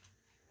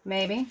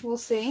 Maybe. We'll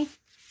see.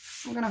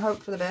 I'm going to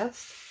hope for the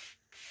best.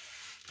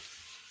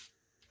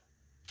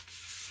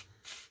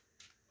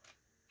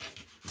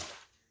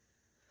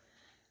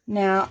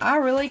 Now, I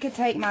really could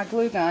take my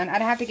glue gun.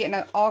 I'd have to get in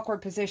an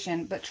awkward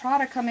position, but try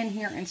to come in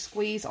here and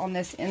squeeze on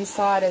this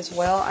inside as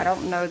well. I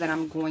don't know that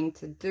I'm going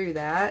to do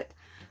that.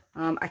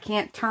 I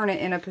can't turn it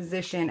in a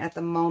position at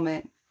the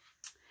moment.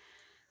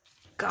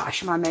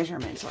 Gosh, my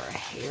measurements are a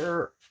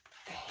hair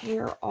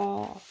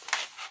off.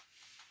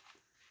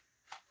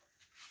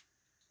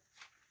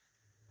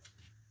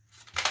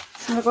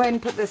 So I'm going to go ahead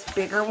and put this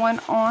bigger one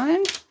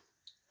on.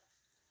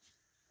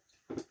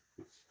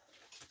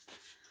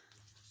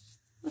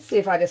 Let's see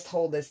if I just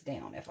hold this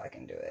down, if I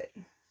can do it.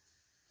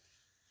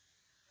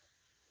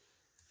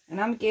 And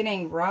I'm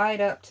getting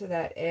right up to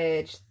that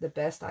edge the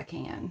best I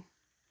can.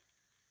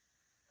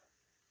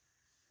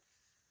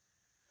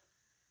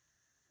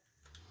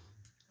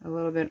 A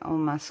little bit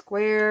on my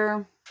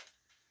square.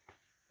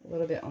 A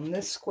little bit on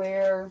this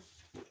square.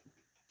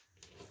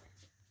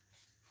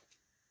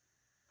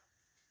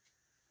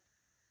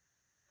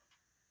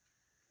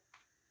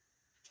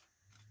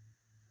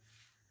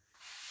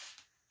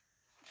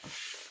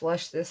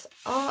 Flush this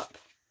up.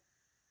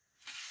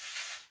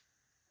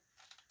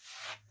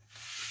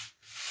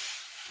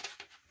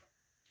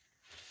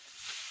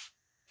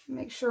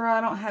 Make sure I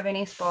don't have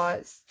any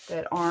spots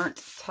that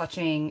aren't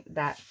touching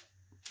that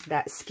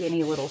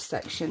skinny little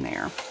section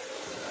there.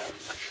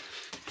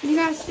 Can you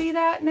guys see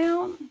that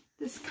now?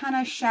 This kind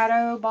of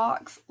shadow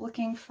box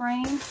looking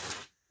frame.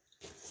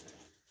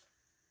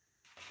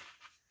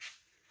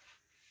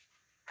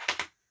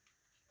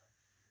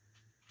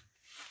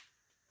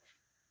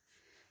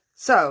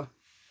 So,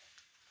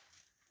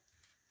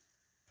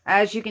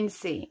 as you can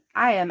see,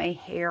 I am a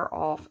hair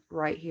off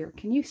right here.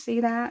 Can you see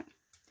that?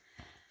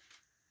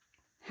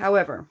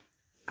 However,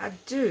 I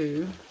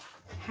do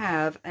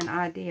have an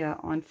idea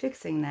on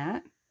fixing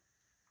that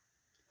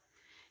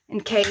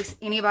in case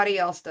anybody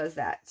else does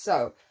that.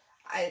 So,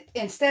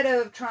 instead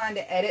of trying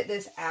to edit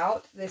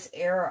this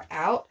error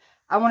out,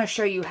 I want to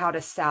show you how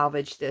to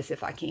salvage this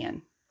if I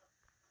can.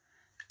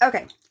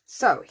 Okay,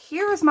 so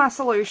here is my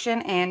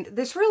solution, and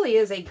this really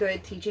is a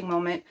good teaching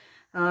moment.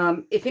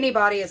 If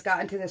anybody has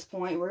gotten to this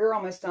point where you're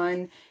almost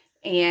done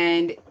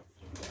and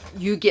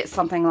you get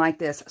something like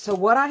this. So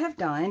what I have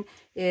done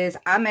is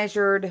I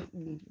measured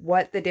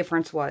what the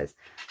difference was,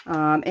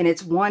 and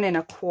it's 1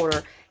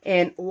 1/4.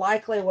 And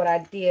likely what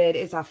I did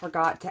is I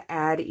forgot to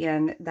add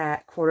in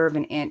that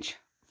 1/4 inch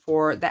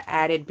for the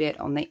added bit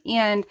on the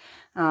end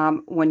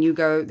when you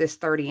go this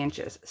 30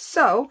 inches.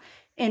 So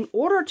in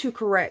order to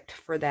correct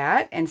for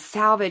that and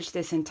salvage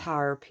this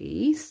entire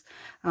piece,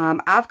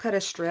 I've cut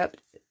a strip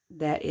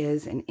that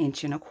is 1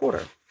 1/4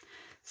 inches.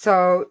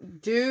 So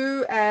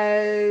do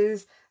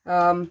as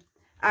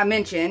I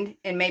mentioned,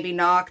 and maybe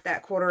knock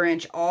that 1/4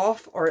 inch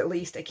off, or at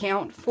least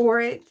account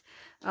for it,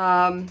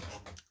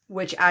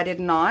 which I did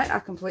not. I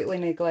completely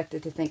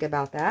neglected to think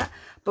about that.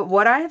 But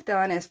what I have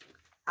done is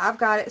I've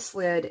got it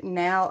slid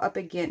now up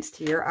against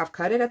here. I've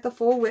cut it at the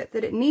full width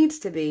that it needs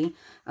to be,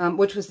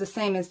 which was the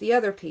same as the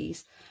other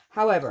piece.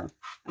 However,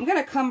 I'm going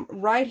to come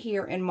right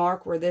here and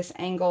mark where this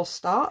angle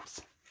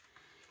stops.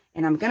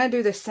 And I'm going to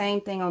do the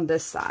same thing on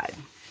this side.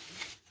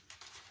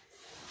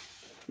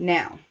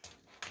 Now,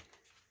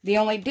 the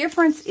only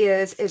difference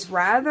is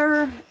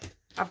rather,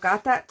 I've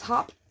got that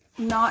top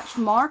notch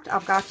marked,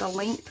 I've got the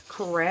length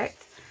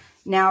correct.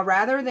 Now,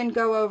 rather than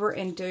go over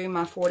and do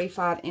my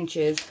 45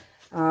 inches,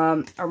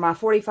 or my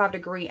 45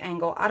 degree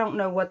angle, I don't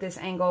know what this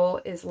angle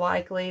is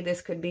likely.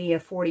 This could be a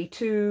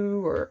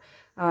 42 or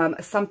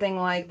something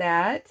like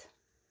that,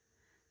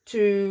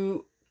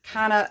 to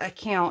kind of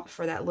account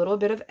for that little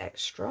bit of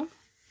extra.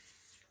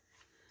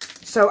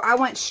 So I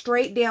went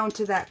straight down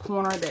to that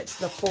corner that's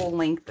the full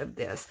length of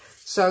this.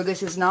 So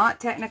this is not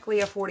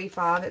technically a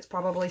 45. It's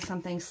probably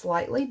something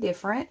slightly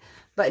different,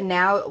 but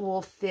now it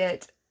will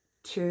fit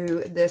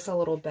to this a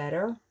little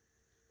better.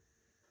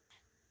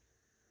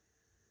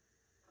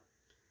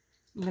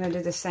 I'm going to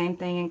do the same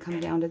thing and come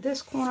down to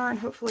this corner, and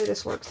hopefully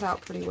this works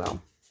out pretty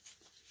well.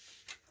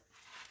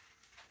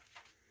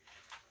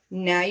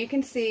 Now you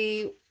can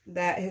see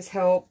that has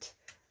helped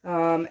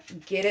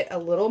get it a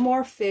little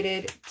more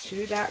fitted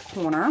to that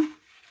corner.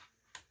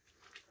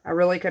 I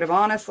really could have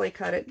honestly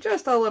cut it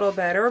just a little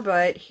better,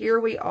 but here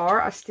we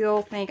are. I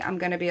still think I'm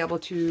going to be able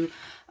to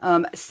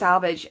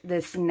salvage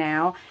this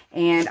now,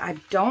 and I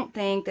don't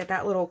think that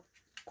that little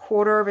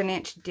 1/4 of an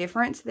inch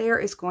difference there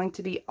is going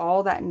to be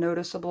all that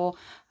noticeable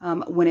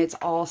when it's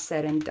all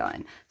said and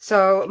done.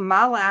 So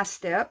my last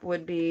step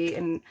would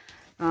be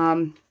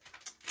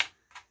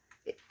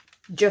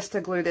just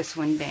to glue this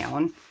one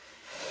down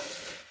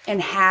and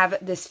have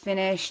this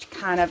finished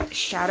kind of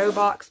shadow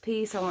box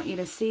piece. I want you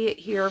to see it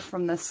here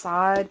from the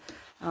side,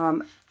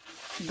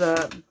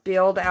 the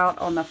build out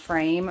on the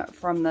frame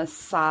from the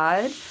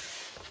side.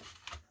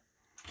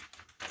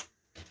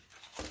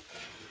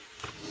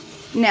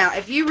 Now,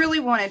 if you really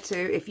wanted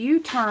to, if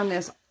you turn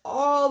this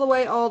all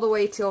the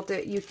way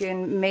tilted, you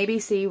can maybe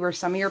see where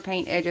some of your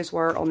paint edges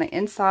were on the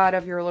inside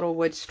of your little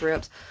wood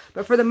strips.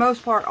 But for the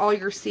most part, all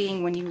you're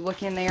seeing when you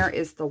look in there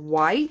is the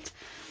white.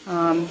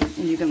 And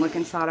you can look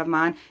inside of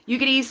mine. You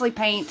could easily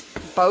paint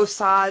both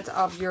sides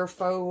of your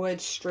faux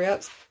wood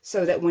strips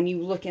so that when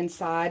you look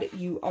inside,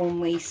 you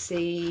only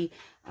see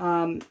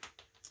the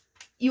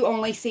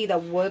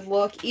wood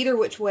look. Either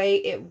which way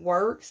it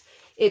works.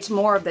 It's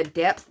more of the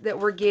depth that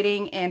we're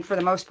getting, and for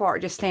the most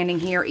part, just standing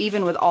here,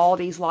 even with all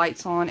these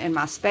lights on in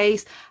my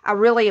space, I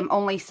really am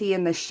only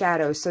seeing the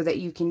shadows so that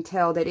you can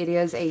tell that it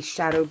is a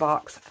shadow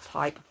box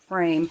type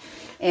frame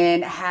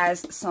and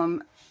has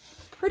some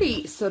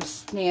pretty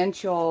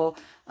substantial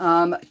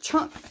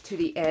chunk to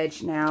the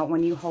edge now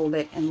when you hold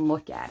it and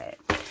look at it.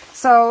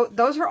 So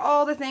those are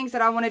all the things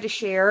that I wanted to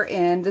share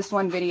in this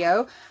one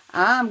video.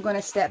 I'm going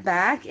to step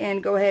back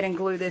and go ahead and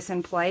glue this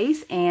in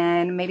place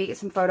and maybe get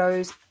some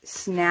photos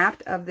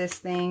snapped of this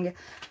thing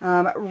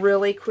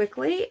really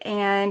quickly.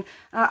 And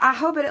I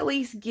hope it at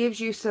least gives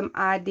you some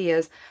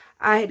ideas.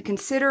 I had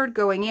considered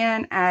going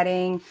in,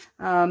 adding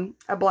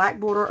a black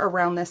border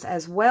around this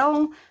as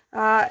well,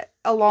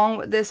 along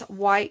with this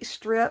white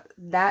strip.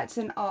 That's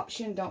an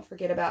option. Don't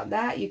forget about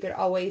that. You could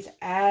always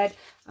add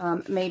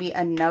maybe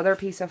another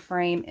piece of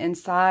frame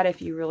inside if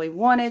you really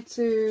wanted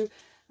to.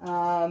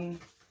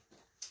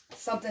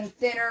 Something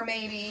thinner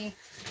maybe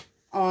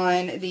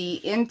on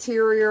the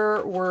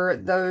interior where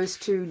those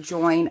two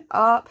join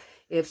up.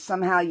 If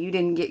somehow you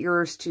didn't get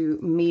yours to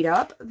meet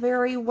up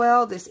very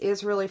well, this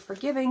is really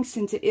forgiving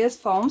since it is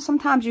foam.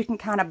 Sometimes you can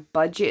kind of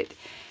budget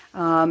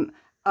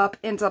up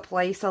into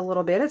place a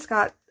little bit. It's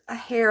got a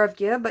hair of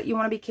give, but you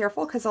want to be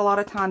careful because a lot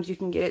of times you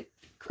can get it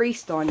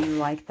creased on you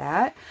like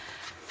that.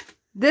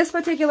 This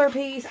particular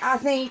piece, I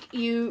think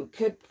you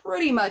could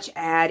pretty much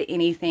add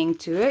anything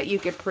to it. You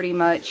could pretty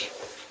much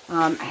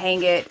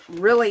hang it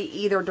really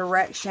either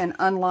direction,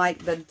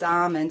 unlike the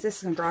diamonds. This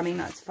is going to drive me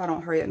nuts if I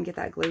don't hurry up and get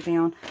that glue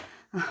down.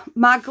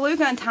 My glue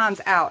gun time's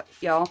out,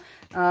 y'all,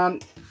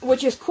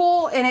 which is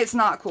cool and it's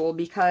not cool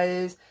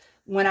because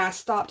when I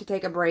stopped to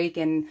take a break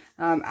and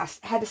I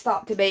had to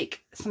stop to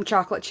bake some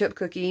chocolate chip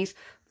cookies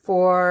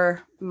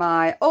for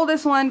my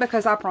oldest one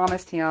because I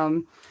promised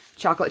him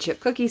chocolate chip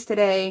cookies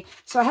today.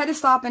 So I had to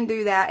stop and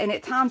do that, and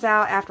it times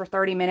out after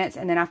 30 minutes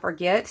and then I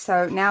forget.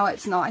 So now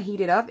it's not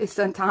heated up. It's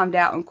done timed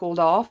out and cooled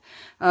off.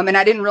 And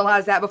I didn't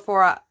realize that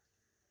before I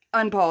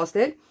unpaused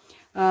it.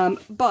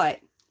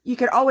 But you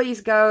could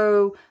always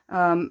go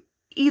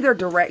either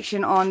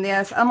direction on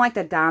this. Unlike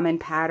the diamond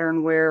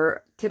pattern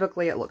where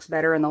typically it looks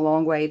better in the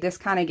long way, this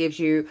kind of gives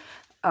you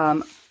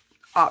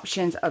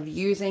options of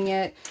using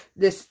it.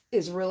 This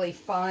is really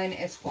fun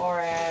as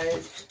far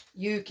as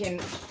you can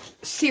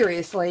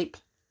seriously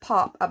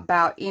pop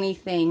about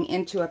anything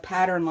into a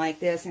pattern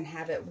like this and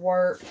have it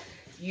work.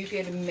 You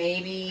could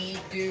maybe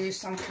do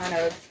some kind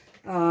of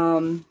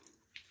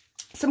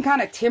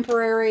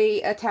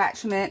temporary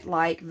attachment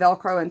like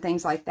Velcro and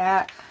things like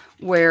that,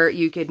 where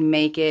you could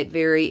make it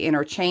very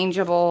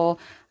interchangeable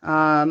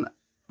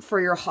for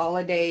your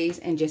holidays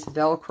and just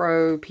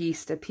Velcro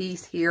piece to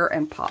piece here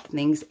and pop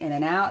things in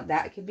and out.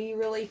 That could be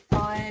really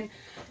fun.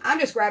 I'm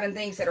just grabbing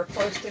things that are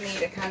close to me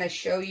to kind of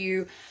show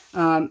you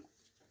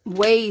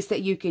ways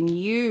that you can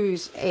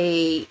use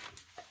a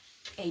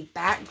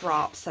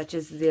backdrop such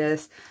as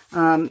this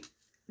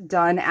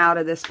done out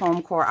of this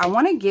foam core. I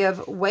want to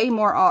give way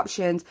more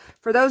options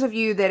for those of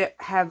you that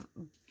have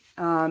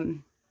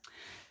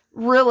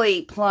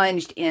really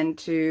plunged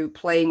into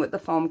playing with the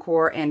foam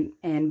core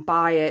and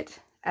buy it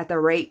at the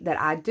rate that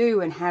I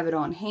do and have it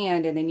on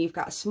hand. And then you've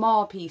got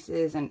small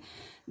pieces and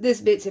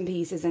this bits and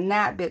pieces and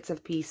that bits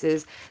of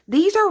pieces.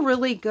 These are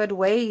really good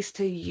ways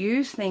to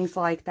use things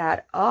like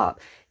that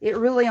up. It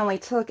really only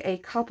took a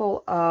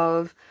couple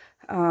of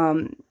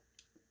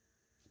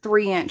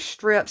 3-inch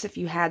strips if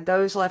you had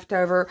those left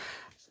over.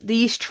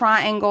 These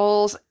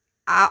triangles,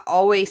 I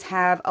always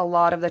have a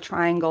lot of the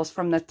triangles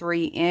from the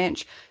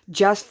 3-inch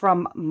just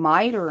from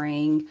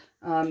mitering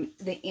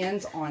the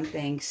ends on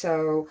things.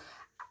 So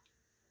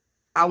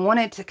I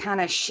wanted to kind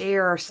of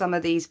share some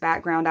of these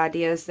background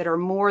ideas that are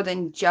more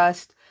than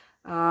just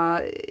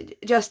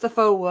the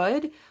faux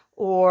wood,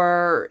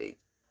 or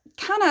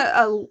kind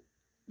of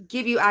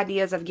give you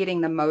ideas of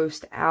getting the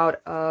most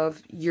out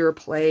of your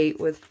play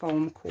with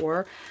foam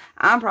core.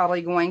 I'm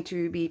probably going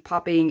to be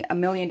popping a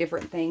million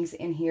different things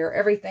in here.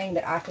 Everything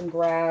that I can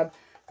grab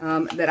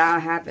that I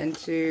happen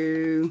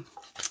to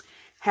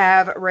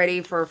have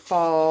ready for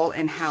fall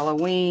and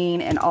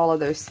Halloween and all of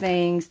those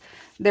things.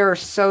 There are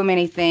so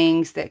many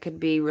things that could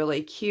be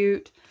really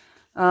cute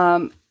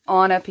on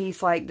a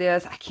piece like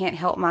this. I can't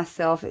help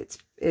myself. It's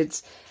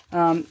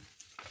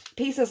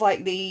pieces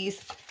like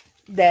these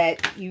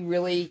that you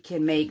really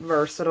can make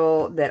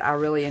versatile that I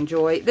really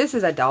enjoy. This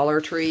is a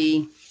Dollar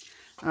Tree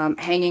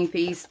hanging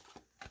piece.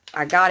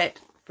 I got it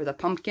for the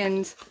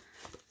pumpkins.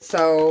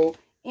 So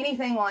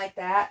anything like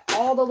that,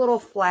 all the little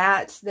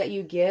flats that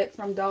you get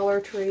from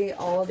Dollar Tree,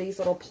 all of these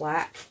little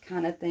plaque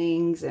kind of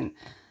things, and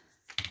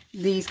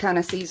these kind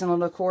of seasonal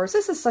decors.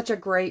 This is such a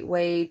great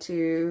way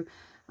to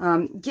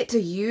get to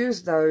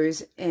use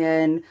those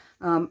and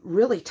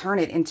really turn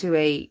it into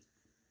a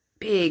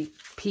big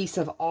piece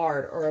of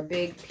art or a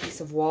big piece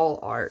of wall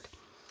art.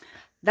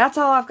 That's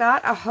all I've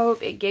got. I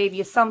hope it gave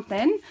you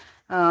something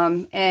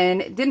and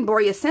didn't bore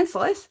you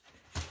senseless.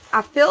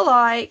 I feel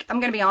like, I'm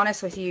going to be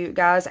honest with you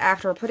guys,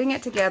 after putting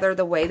it together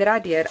the way that I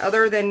did,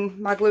 other than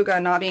my glue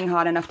gun not being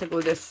hot enough to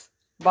glue this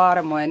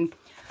bottom one,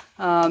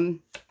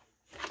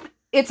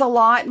 it's a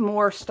lot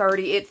more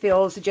sturdy. It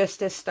feels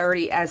just as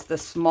sturdy as the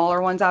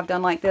smaller ones I've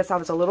done like this. I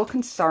was a little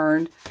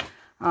concerned.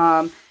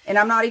 And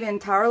I'm not even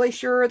entirely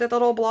sure that the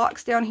little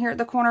blocks down here at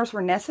the corners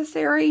were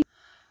necessary.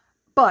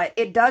 But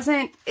it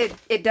doesn't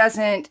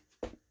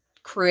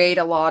create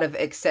a lot of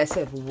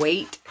excessive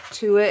weight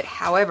to it.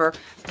 However,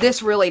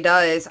 this really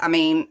does. I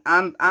mean,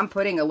 I'm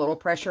putting a little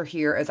pressure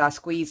here as I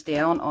squeeze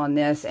down on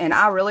this, and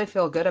I really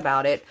feel good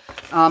about it.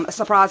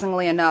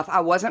 Surprisingly enough, I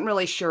wasn't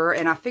really sure,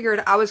 and I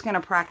figured I was going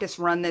to practice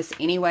run this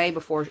anyway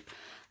before,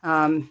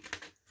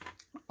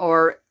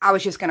 or I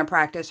was just going to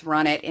practice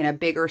run it in a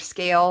bigger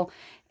scale.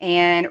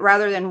 And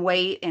rather than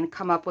wait and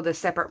come up with a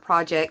separate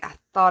project, I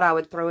thought I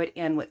would throw it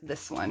in with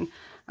this one.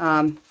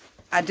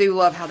 I do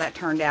love how that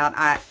turned out.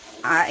 I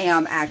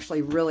am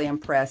actually really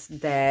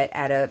impressed that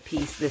at a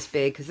piece this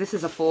big, because this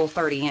is a full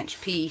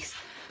 30-inch piece,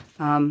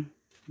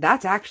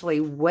 that's actually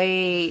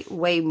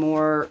way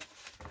more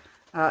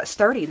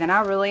sturdy than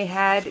I really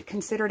had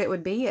considered it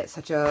would be at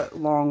such a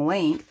long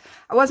length.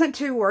 I wasn't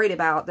too worried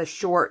about the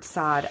short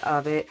side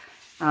of it.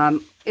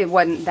 It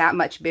wasn't that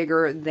much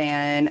bigger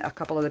than a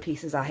couple of the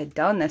pieces I had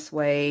done this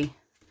way.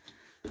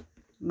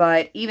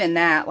 But even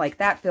that, like,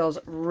 that feels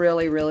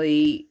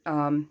really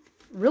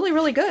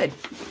good,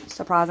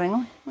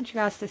 surprisingly. I want you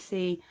guys to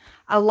see.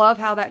 I love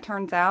how that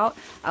turns out.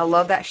 I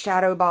love that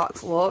shadow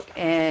box look.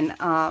 And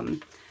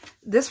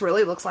this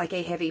really looks like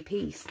a heavy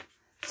piece.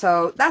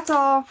 So that's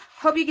all.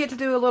 Hope you get to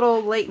do a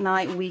little late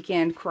night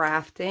weekend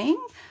crafting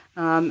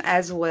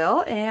as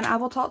well. And I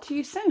will talk to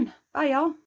you soon. Bye, y'all.